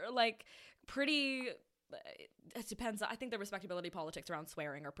are like pretty it depends. I think the respectability politics around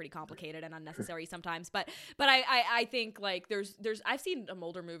swearing are pretty complicated and unnecessary sometimes. But I think like there's I've seen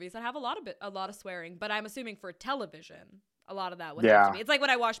older movies that have a lot of swearing, but I'm assuming for television a lot of that would have to be. It's like when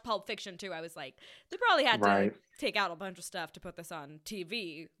I watched Pulp Fiction too, I was like, they probably had to take out a bunch of stuff to put this on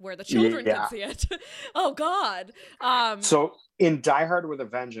TV where the children could see it. Oh God. So in Die Hard with a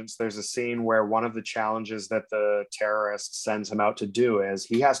Vengeance, there's a scene where one of the challenges that the terrorist sends him out to do is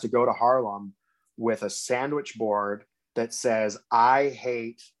he has to go to Harlem with a sandwich board that says, I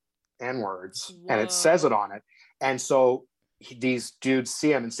hate N-words. And it says it on it. And so these dudes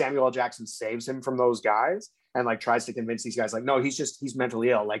see him, and Samuel L. Jackson saves him from those guys and like tries to convince these guys like, no, he's mentally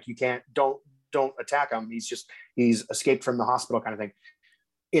ill. Like you can't, don't attack him. He's escaped from the hospital kind of thing.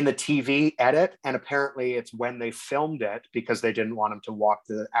 In the TV edit, and apparently it's when they filmed it because they didn't want him to walk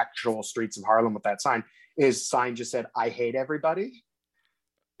the actual streets of Harlem with that sign, his sign just said, I hate everybody.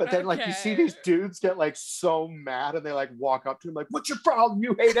 But then like you see these dudes get like so mad and they like walk up to him like, what's your problem?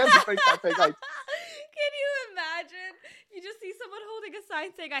 You hate everybody. Like, can you imagine? You just see someone holding a sign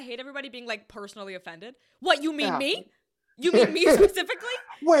saying, I hate everybody, being like personally offended. What, you mean me? You mean me specifically?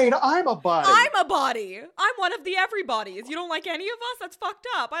 Wait, I'm a body. I'm a body. I'm one of the everybodies. You don't like any of us? That's fucked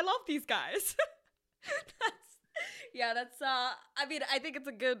up. I love these guys. I mean, I think it's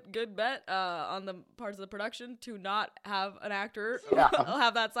a good bet on the parts of the production to not have an actor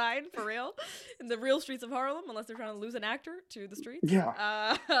have that sign for real in the real streets of Harlem, unless they're trying to lose an actor to the streets.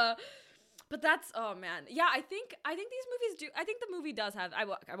 Yeah. But that's, oh man. Yeah, I think these movies do, I think the movie does have, I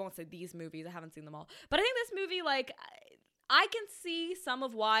won't say these movies, I haven't seen them all, but I think this movie, like, I can see some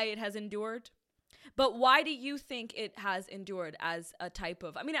of why it has endured. But why do you think it has endured as a type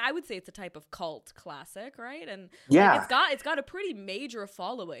of, I mean, I would say it's a type of cult classic, right? And like, it's got a pretty major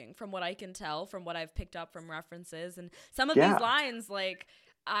following from what I can tell, from what I've picked up from references. And some of these lines, like,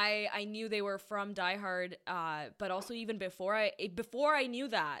 I knew they were from Die Hard, but also even before I knew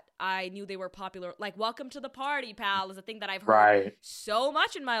that, I knew they were popular. Like, Welcome to the Party, Pal is a thing that I've heard so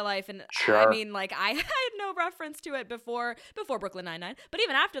much in my life. And I mean, like, I had no reference to it before Brooklyn Nine-Nine. But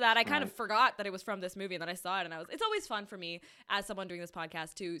even after that, I kind of forgot that it was from this movie, and then I saw it, and it's always fun for me as someone doing this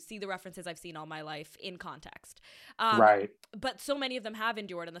podcast to see the references I've seen all my life in context. But so many of them have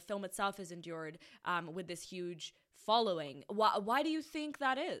endured, and the film itself has endured with this huge following. Why do you think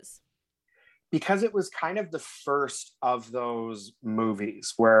that is? because it was kind of the first of those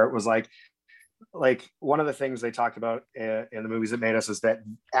movies where it was like one of the things they talked about in the movies that made us is that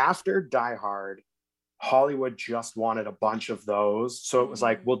after Die Hard, Hollywood just wanted a bunch of those. So it was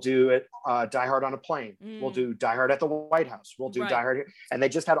like, we'll do it, Die Hard on a plane. We'll do Die Hard at the White House. We'll do Die Hard here. And they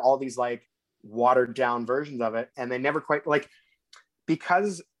just had all these like watered down versions of it. And they never quite like,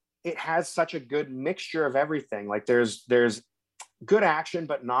 because it has such a good mixture of everything. Like there's good action,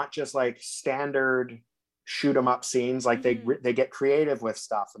 but not just like standard shoot 'em up scenes. Like they get creative with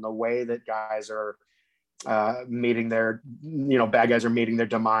stuff, and the way that guys are meeting their, bad guys are meeting their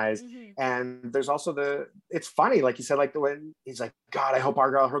demise. And there's also it's funny, like you said, like the way he's like, God, I hope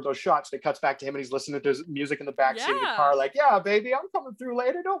Argyle heard those shots. It cuts back to him and he's listening to his music in the backseat of the car, like, yeah, baby, I'm coming through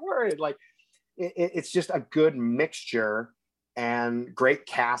later, don't worry. Like it's just a good mixture and great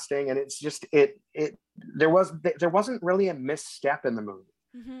casting, and it's just there wasn't really a misstep in the movie.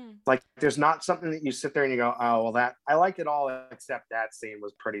 Like there's not something that you sit there and you go, oh well, that I liked it all except that scene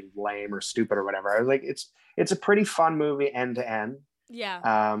was pretty lame or stupid or whatever. I was like, it's a pretty fun movie end to end.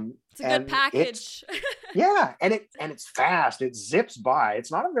 It's a good package. And it's fast. It zips by.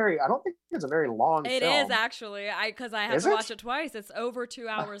 It's not I don't think it's a very long film. It is actually. Because I had to watch it twice. It's over 2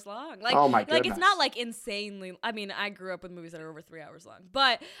 hours long. Like, oh my goodness. Like it's not like insanely. I mean, I grew up with movies that are over 3 hours long,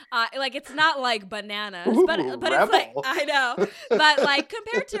 but like it's not like Bananas. Ooh, but it's like, I know. But like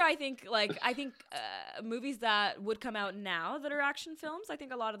compared to I think movies that would come out now that are action films, I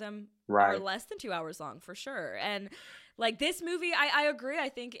think a lot of them are less than 2 hours long for sure. And like this movie, I agree. I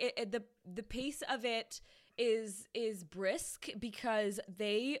think the pace of it is brisk because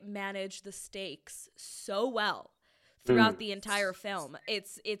they manage the stakes so well throughout the entire film.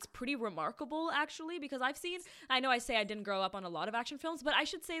 It's pretty remarkable actually, because I know I say I didn't grow up on a lot of action films, but I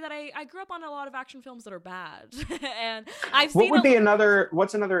should say that I grew up on a lot of action films that are bad. And I've seen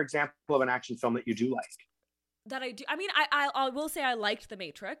what's another example of an action film that you do like? That I do. I mean, I will say I liked The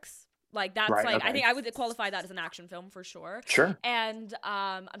Matrix. Like that's okay. I think I would qualify that as an action film for sure. Sure. And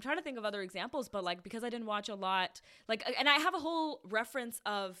I'm trying to think of other examples, but like because I didn't watch a lot, like, and I have a whole reference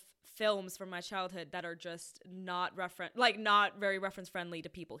of films from my childhood that are just not very reference friendly to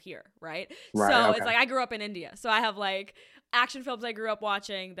people here, right? So it's like I grew up in India, so I have like action films I grew up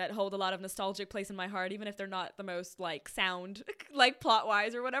watching that hold a lot of nostalgic place in my heart, even if they're not the most like sound, like plot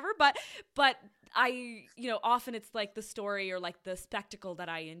wise or whatever. But I, often it's like the story or like the spectacle that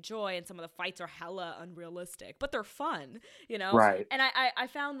I enjoy, and some of the fights are hella unrealistic, but they're fun, Right. And I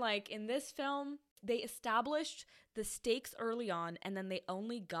found like in this film, they established the stakes early on, and then they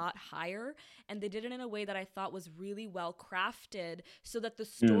only got higher, and they did it in a way that I thought was really well crafted, so that the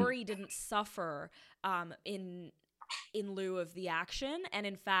story didn't suffer in lieu of the action. And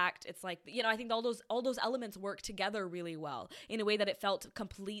in fact, it's like, I think all those elements work together really well in a way that it felt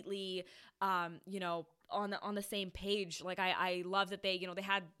completely on the same page. Like I love that they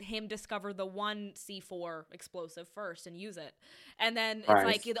had him discover the one C4 explosive first and use it, and then it's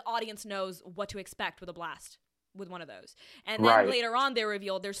like the audience knows what to expect with a blast with one of those, and then later on they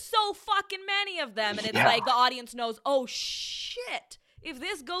reveal there's so fucking many of them, and it's like the audience knows, oh shit, if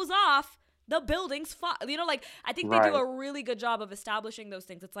this goes off, the building's like I think they do a really good job of establishing those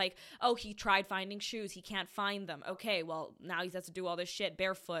things. It's like, oh, he tried finding shoes, he can't find them. Okay, well now he has to do all this shit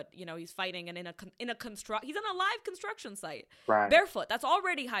barefoot. He's fighting and he's in a live construction site, barefoot. That's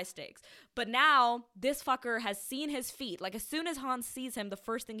already high stakes. But now this fucker has seen his feet. Like as soon as Hans sees him, the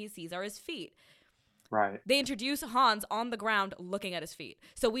first thing he sees are his feet. Right. They introduce Hans on the ground looking at his feet,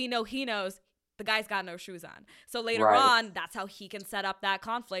 so we know he knows the guy's got no shoes on. So later on, that's how he can set up that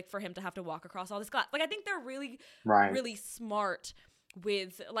conflict for him to have to walk across all this glass. Like I think they're really, really smart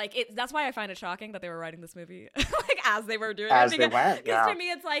with like it. That's why I find it shocking that they were writing this movie like as they were doing it. Because for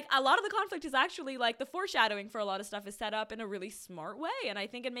me, it's like a lot of the conflict is actually like the foreshadowing for a lot of stuff is set up in a really smart way, and I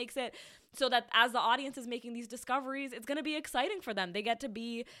think it makes it so that as the audience is making these discoveries, it's going to be exciting for them. They get to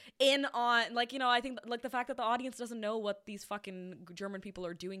be in on like I think like the fact that the audience doesn't know what these fucking German people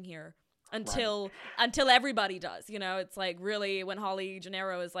are doing here. Until everybody does, it's like really when Holly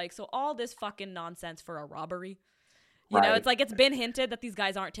Gennaro is like, so all this fucking nonsense for a robbery, it's like it's been hinted that these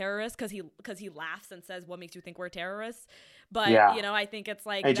guys aren't terrorists because he laughs and says, what makes you think we're terrorists? But I think it's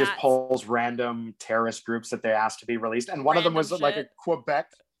like he just pulls random terrorist groups that they asked to be released, and one of them was shit. Like a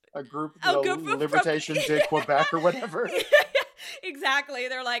group, Libertation de Quebec or whatever. Exactly,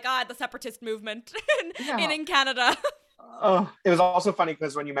 they're like the separatist movement in Canada. It was also funny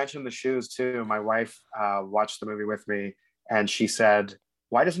because when you mentioned the shoes too, my wife watched the movie with me, and she said,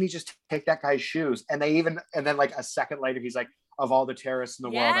 why doesn't he just take that guy's shoes? And then like a second later, he's like, of all the terrorists in the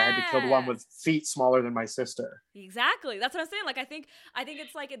world, I had to kill the one with feet smaller than my sister. Exactly. That's what I'm saying. Like, I think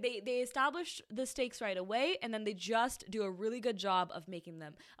it's like they establish the stakes right away, and then they just do a really good job of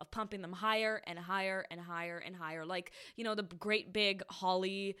pumping them higher and higher and higher and higher. Like, you know, the great big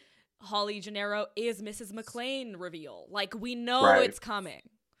Holly Gennaro is Mrs. McClane reveal. Like, we know it's coming.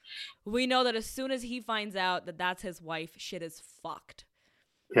 We know that as soon as he finds out that that's his wife, shit is fucked.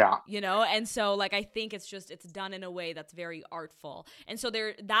 Yeah. You know, and so like I think it's done in a way that's very artful. And so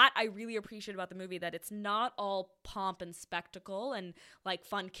that I really appreciate about the movie, that it's not all pomp and spectacle and like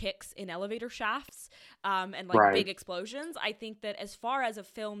fun kicks in elevator shafts and like big explosions. I think that as far as a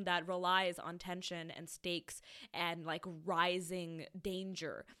film that relies on tension and stakes and like rising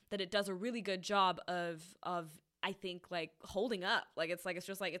danger, that it does a really good job of I think like holding up. Like it's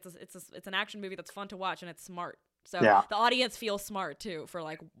an action movie that's fun to watch and it's smart. So the audience feels smart too for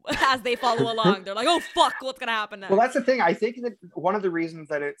like as they follow along. They're like, oh fuck, what's gonna happen next? Well, that's the thing. I think that one of the reasons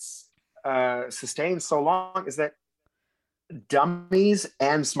that it's sustained so long is that dummies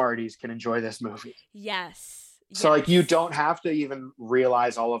and smarties can enjoy this movie. Yes. So like you don't have to even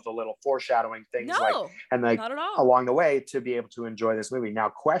realize all of the little foreshadowing things not at all. Along the way to be able to enjoy this movie. Now,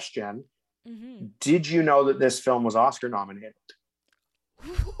 question. Mm-hmm. Did you know that this film was Oscar nominated?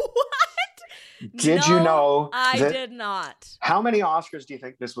 What? Did you know? I did not. How many Oscars do you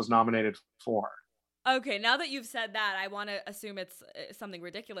think this was nominated for? Okay, now that you've said that, I want to assume it's something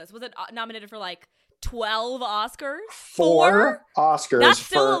ridiculous. Was it nominated for like 12 Oscars? 4 Oscars. That's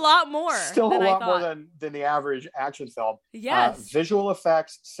still a lot more. Still a lot more than the average action film. Yes. Visual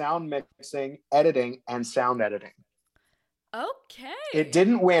effects, sound mixing, editing, and sound editing. Okay. It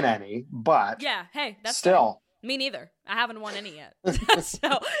didn't win any, but yeah, hey, that's still. Fine. Me neither. I haven't won any yet.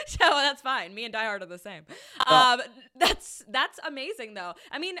 so that's fine. Me and Die Hard are the same. That's amazing though.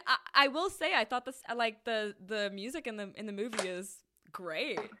 I mean, I will say I thought this like the music in the movie is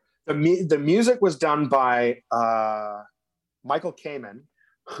great. The music was done by Michael Kamen,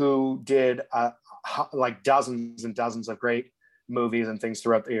 who did like dozens and dozens of great movies and things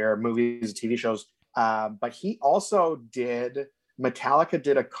throughout the year, movies and TV shows. But he also Metallica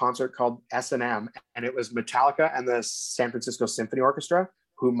did a concert called S&M, and it was Metallica and the San Francisco Symphony Orchestra,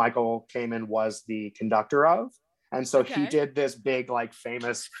 who Michael Kamen was the conductor of. And so he did this big, like,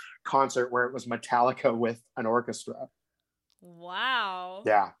 famous concert where it was Metallica with an orchestra. Wow.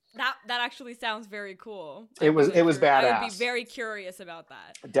 Yeah. That actually sounds very cool. It was badass. I would be very curious about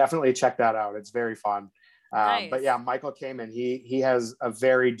that. Definitely check that out. It's very fun. Nice. But yeah, Michael Kamen, he has a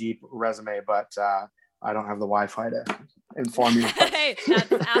very deep resume, but I don't have the Wi-Fi to inform you. Hey,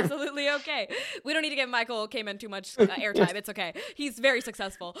 that's absolutely okay. We don't need to give Michael Kamen too much airtime. It's okay. He's very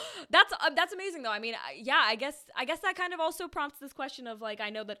successful. That's amazing though. I mean, yeah, I guess that kind of also prompts this question of like, I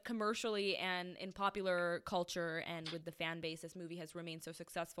know that commercially and in popular culture and with the fan base, this movie has remained so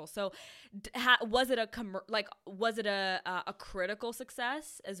successful. So was it a critical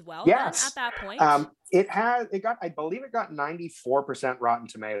success as well? Yes. At that point? I believe it got 94% Rotten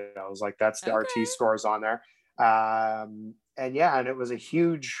Tomatoes. Like that's the RT scores on there. And it was a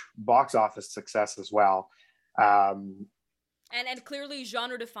huge box office success as well. And clearly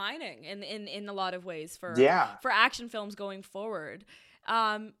genre defining in a lot of ways for action films going forward.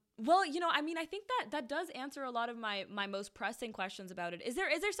 Well, you know, I mean, I think that does answer a lot of my most pressing questions about it. Is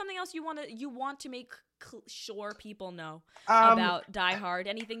there something else you want to make sure people know about Die Hard?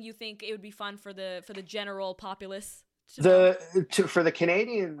 Anything you think it would be fun for the general populace? For the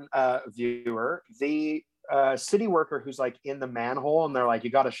Canadian viewer, the city worker who's like in the manhole and they're like, you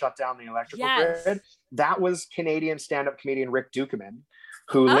got to shut down the electrical grid. That was Canadian stand-up comedian Rick Dukeman,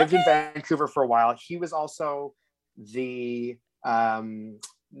 who lived in Vancouver for a while. He was also the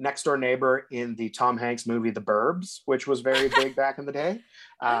next door neighbor in the Tom Hanks movie The Burbs, which was very big back in the day.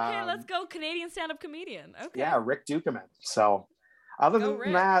 Okay, let's go Canadian stand-up comedian. Okay. Yeah, Rick Dukeman. So other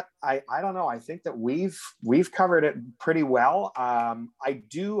than that, I don't know. I think that we've covered it pretty well. I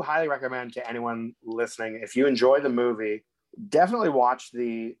do highly recommend to anyone listening, if you enjoy the movie, definitely watch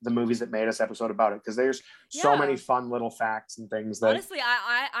the movies that made us episode about it, because there's so many fun little facts and things that honestly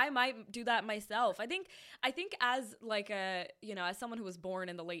I might do that myself. I think as like as someone who was born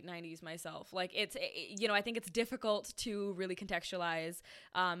in the late 90s myself, like I think it's difficult to really contextualize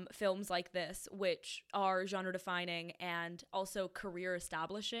films like this, which are genre defining and also career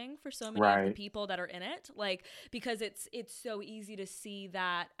establishing for so many of the people that are in it, like because it's so easy to see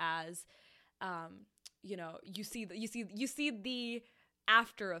that as you see the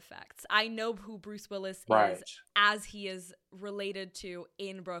after effects. I know who Bruce Willis is as he is related to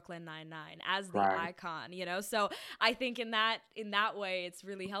in Brooklyn Nine-Nine as the icon, you know? So I think in that way, it's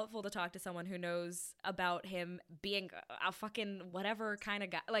really helpful to talk to someone who knows about him being a fucking whatever kind of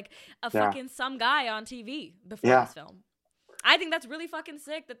guy, like a fucking some guy on TV before this film. I think that's really fucking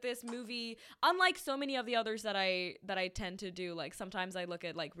sick that this movie, unlike so many of the others that I tend to do, like sometimes I look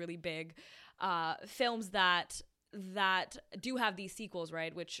at like really big films that do have these sequels,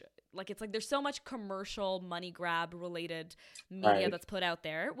 right? Which like it's like there's so much commercial money grab related media that's put out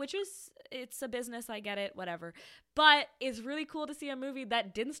there, which is it's a business, I get it, whatever. But it's really cool to see a movie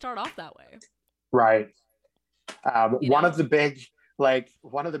that didn't start off that way. Right. One of the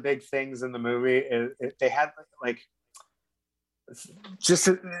big things in the movie is they had like just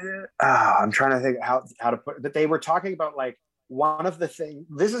I'm trying to think how to put it, that they were talking about like one of the things,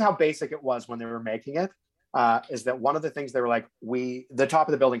 this is how basic it was when they were making it, is that one of the things they were like, the top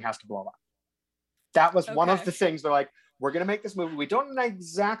of the building has to blow up. That was one of the things. They're like, we're going to make this movie. We don't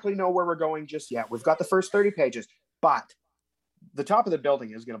exactly know where we're going just yet. We've got the first 30 pages, but the top of the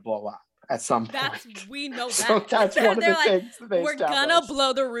building is going to blow up at some point. We know that. So that's one of the things that they we're established. Gonna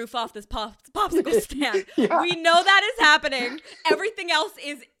blow the roof off this popsicle stand. We know that is happening. Everything else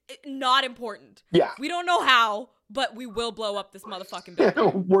is not important. Yeah. We don't know how, but we will blow up this motherfucking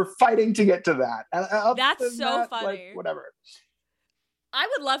building. We're fighting to get to that. That's so funny. Like, whatever. I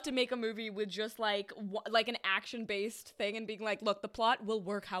would love to make a movie with just like an action-based thing and being like, look, the plot will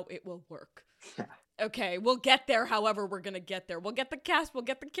work how it will work. Yeah. Okay, we'll get there however we're gonna get there. We'll get the cast, we'll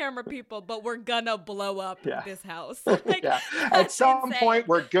get the camera people, but we're gonna blow up this house. Like, At some point,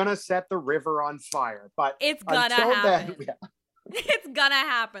 we're gonna set the river on fire, but it's gonna happen. It's gonna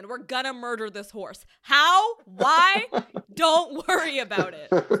happen. We're gonna murder this horse. How? Why? Don't worry about it.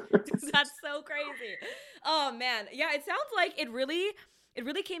 That's so crazy. Oh man, yeah. It sounds like it really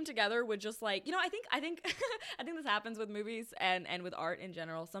came together with just like, you know, I think I think this happens with movies and with art in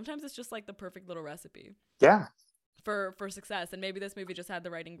general. Sometimes it's just like the perfect little recipe. Yeah. For success. And maybe this movie just had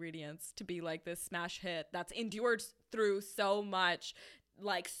the right ingredients to be like this smash hit that's endured through so much.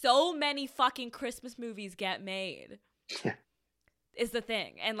 Like so many fucking Christmas movies get made. Yeah. Is the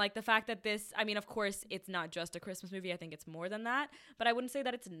thing. And like the fact that this, I mean, of course it's not just a Christmas movie. I think it's more than that, but I wouldn't say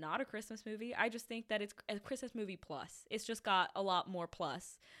that it's not a Christmas movie. I just think that it's a Christmas movie plus. It's just got a lot more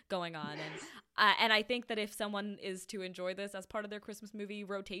plus going on. And I think that if someone is to enjoy this as part of their Christmas movie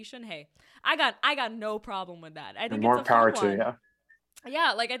rotation, hey, I got no problem with that. I think more it's a power fun to one.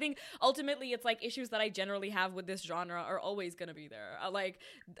 Yeah, like I think ultimately it's like issues that I generally have with this genre are always going to be there.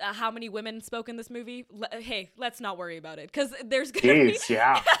 How many women spoke in this movie? Hey, let's not worry about it because there's going to be...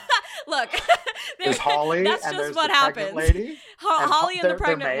 yeah. Look, there's Holly. That's and just what happens. Lady, Holly and the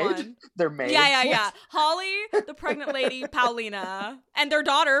pregnant one. They're maids. Yeah. Holly, the pregnant lady, Paulina, and their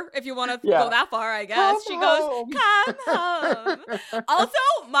daughter. If you want to go that far, I guess she goes, "Come home."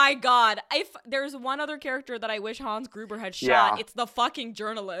 Also, my God, if there's one other character that I wish Hans Gruber had shot, it's the fucking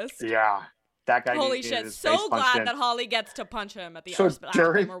journalist. Yeah. That guy. Holy shit! So glad that Holly gets to punch him at the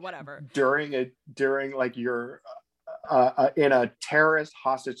end or whatever. During like your. In a terrorist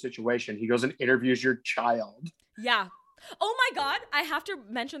hostage situation, he goes and interviews your child. Yeah. Oh my God. I have to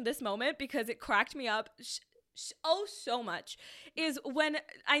mention this moment because it cracked me up so much. Is when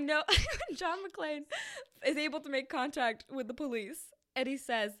I know John McClane is able to make contact with the police and he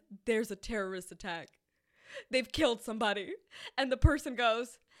says, "There's a terrorist attack. They've killed somebody." And the person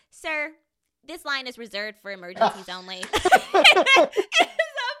goes, "Sir, this line is reserved for emergencies only."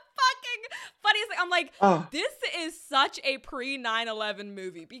 Funniest thing, I'm like, this is such a pre 9/11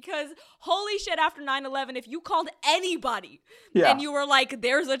 movie because holy shit, after 9/11, if you called anybody and you were like,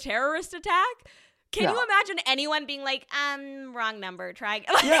 "There's a terrorist attack," can you imagine anyone being like, wrong number, try?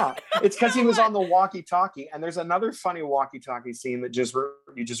 Yeah, it's because he was on the walkie-talkie, and there's another funny walkie-talkie scene that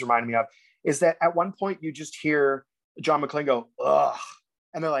you just reminded me of, is that at one point you just hear John McClane go, "Ugh."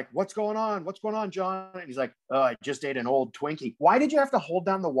 And they're like, "What's going on? What's going on, John?" And he's like, "Oh, I just ate an old Twinkie." Why did you have to hold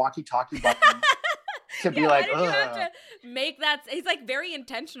down the walkie-talkie button to be like, why did you have to make that? He's like very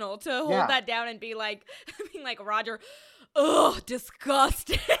intentional to hold that down and be like, being like, "Roger, ugh,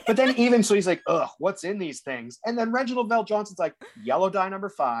 disgusting." But then even so, he's like, "Ugh, what's in these things?" And then Reginald VelJohnson's like, "Yellow dye number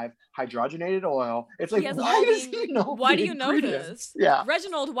 5, hydrogenated oil." It's like, why does he know? Why do you know this? Yeah,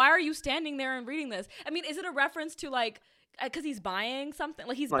 Reginald, why are you standing there and reading this? I mean, is it a reference to like? Because he's buying something,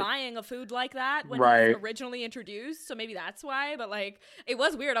 like he's buying a food like that when he's originally introduced, so maybe that's why. But like, it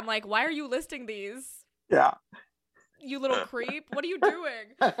was weird. I'm like, why are you listing these? Yeah, you little creep. What are you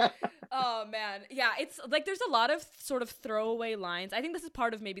doing? Oh, man. Yeah, it's like there's a lot of sort of throwaway lines. I think this is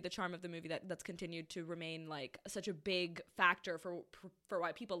part of maybe the charm of the movie that's continued to remain like such a big factor for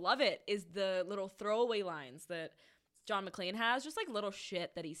why people love it, is the little throwaway lines that John McClane has, just like little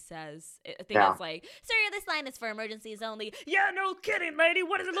shit that he says. I think it's like, sir, this line is for emergencies only. Yeah, no kidding, lady.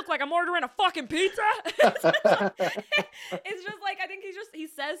 What does it look like? I'm ordering a fucking pizza? It's just like, I think he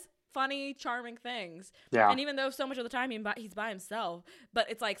says funny, charming things. Yeah. And even though so much of the time he's by himself, but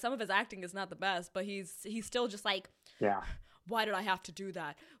it's like some of his acting is not the best, but he's still just like, yeah. Why did I have to do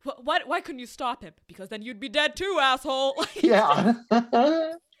that? Why couldn't you stop him? Because then you'd be dead too, asshole. Yeah.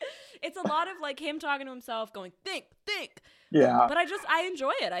 It's a lot of like him talking to himself, going, think. Yeah. But I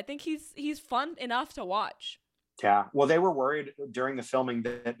enjoy it. I think he's fun enough to watch. Yeah. Well, they were worried during the filming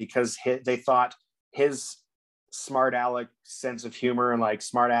that because they thought his smart aleck sense of humor and like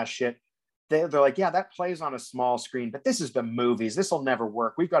smart ass shit, they're like, yeah, that plays on a small screen, but this is the movies. This will never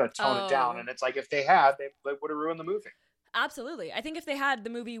work. We've got to tone it down. And it's like, if they had, they would have ruined the movie. Absolutely. I think if they had, the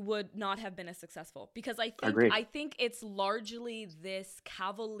movie would not have been as successful, because I think it's largely this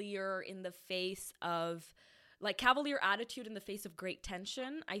cavalier attitude in the face of great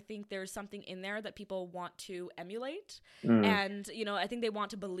tension. I think there's something in there that people want to emulate. And, I think they want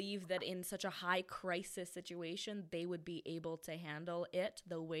to believe that in such a high crisis situation, they would be able to handle it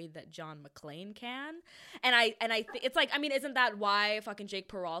the way that John McClane can. And I think it's like, I mean, isn't that why fucking Jake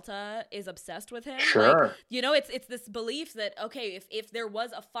Peralta is obsessed with him? Sure. Like, it's this belief that, okay, if there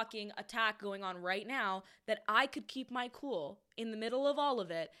was a fucking attack going on right now, that I could keep my cool in the middle of all of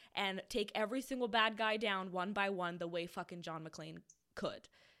it and take every single bad guy down one by one the way fucking John McClane could.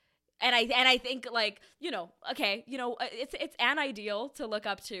 And I think, like, okay, it's an ideal to look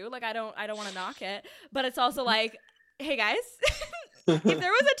up to. Like, I don't want to knock it, but it's also like, hey guys, if there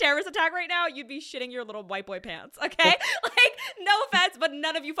was a terrorist attack right now, you'd be shitting your little white boy pants, okay? Like, no offense, but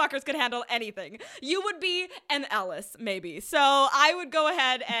none of you fuckers could handle anything. You would be an Ellis, maybe. So I would go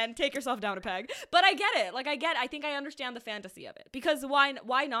ahead and take yourself down a peg. But I get it. Like, I think I understand the fantasy of it. Because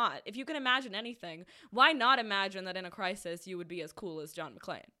why not? If you can imagine anything, why not imagine that in a crisis you would be as cool as John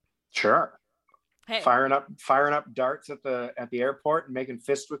McClane? Sure. Hey. Firing up darts at the airport and making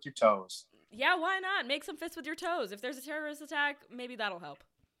fists with your toes. Yeah, why not? Make some fists with your toes. If there's a terrorist attack, maybe that'll help.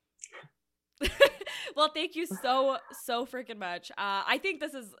 Well, thank you so freaking much. I think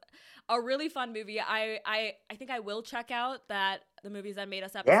this is a really fun movie. I think I will check out the Movies That Made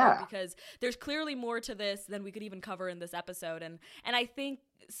Us episode, because there's clearly more to this than we could even cover in this episode. And I think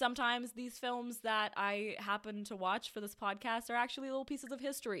sometimes these films that I happen to watch for this podcast are actually little pieces of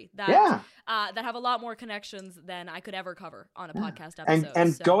history that have a lot more connections than I could ever cover on a podcast episode.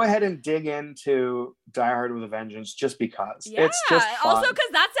 And go ahead and dig into Die Hard with a Vengeance, just because. Yeah, it's just fun. Also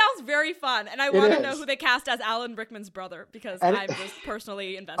because that sounds very fun, and I want to know who they cast as Alan Rickman's brother, because I'm just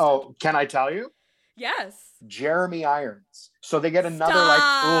personally invested. Oh, can I tell you? Yes. Jeremy Irons. So they get another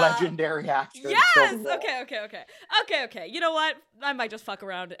like legendary actor. Yes. Okay. You know what? I might just fuck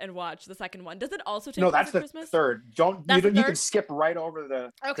around and watch the second one. Does it also take place at Christmas? No, that's the third. You can skip right over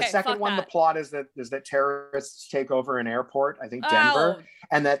the second one. The plot is that terrorists take over an airport, I think Denver,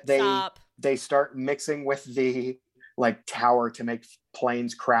 and that they start mixing with the like tower to make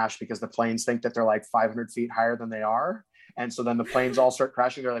planes crash, because the planes think that they're like 500 feet higher than they are. And so then the planes all start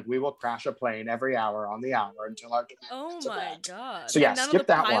crashing. They're like, we will crash a plane every hour on the hour until our Oh my God. So yeah, skip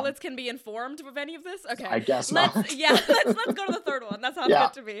that one. None of the pilots can be informed of any of this? Okay. I guess not. Let's go to the third one. That sounds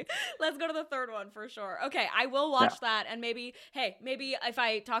good to me. Let's go to the third one for sure. Okay, I will watch that, and maybe if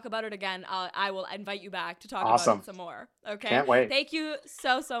I talk about it again, I will invite you back to talk about it some more. Okay? Can't wait. Thank you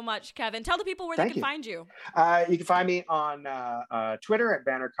so much, Kevin. Tell the people where they can find you. You can find me on Twitter at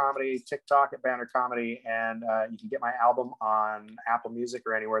Banner Comedy, TikTok at Banner Comedy, and you can get my album on Apple Music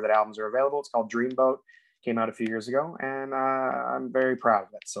or anywhere that albums are available. It's called Dreamboat. Came out a few years ago, and I'm very proud of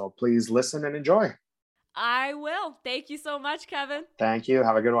it. So please listen and enjoy. I will. Thank you so much, Kevin. Thank you.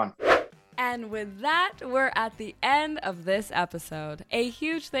 Have a good one. And with that, we're at the end of this episode. A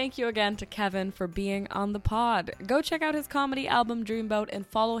huge thank you again to Kevin for being on the pod. Go check out his comedy album Dreamboat and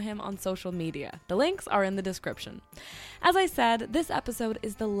follow him on social media. The links are in the description. As I said, this episode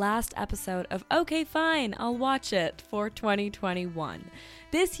is the last episode of Okay Fine, I'll Watch It for 2021.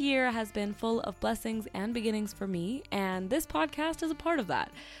 This year has been full of blessings and beginnings for me, and this podcast is a part of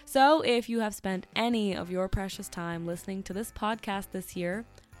that. So if you have spent any of your precious time listening to this podcast this year,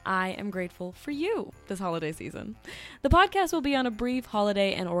 I am grateful for you this holiday season. The podcast will be on a brief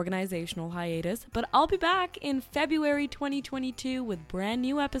holiday and organizational hiatus, but I'll be back in February 2022 with brand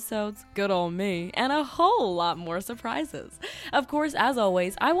new episodes, good old me, and a whole lot more surprises. Of course, as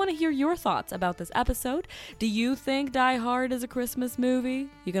always, I want to hear your thoughts about this episode. Do you think Die Hard is a Christmas movie?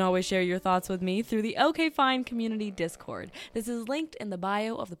 You can always share your thoughts with me through the OK Fine community Discord. This is linked in the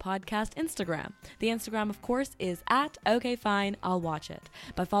bio of the podcast Instagram. The Instagram, of course, is at OK Fine, I'll watch it.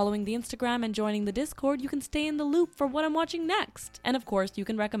 By following the Instagram and joining the Discord, you can stay in the loop for what I'm watching next. And of course, you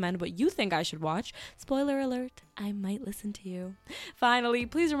can recommend what you think I should watch. Spoiler alert, I might listen to you. Finally,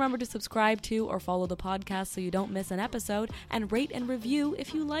 please remember to subscribe to or follow the podcast so you don't miss an episode, and rate and review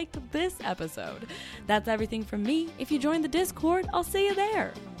if you liked this episode. That's everything from me. If you join the Discord, I'll see you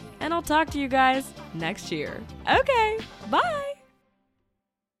there. And I'll talk to you guys next year. Okay, bye!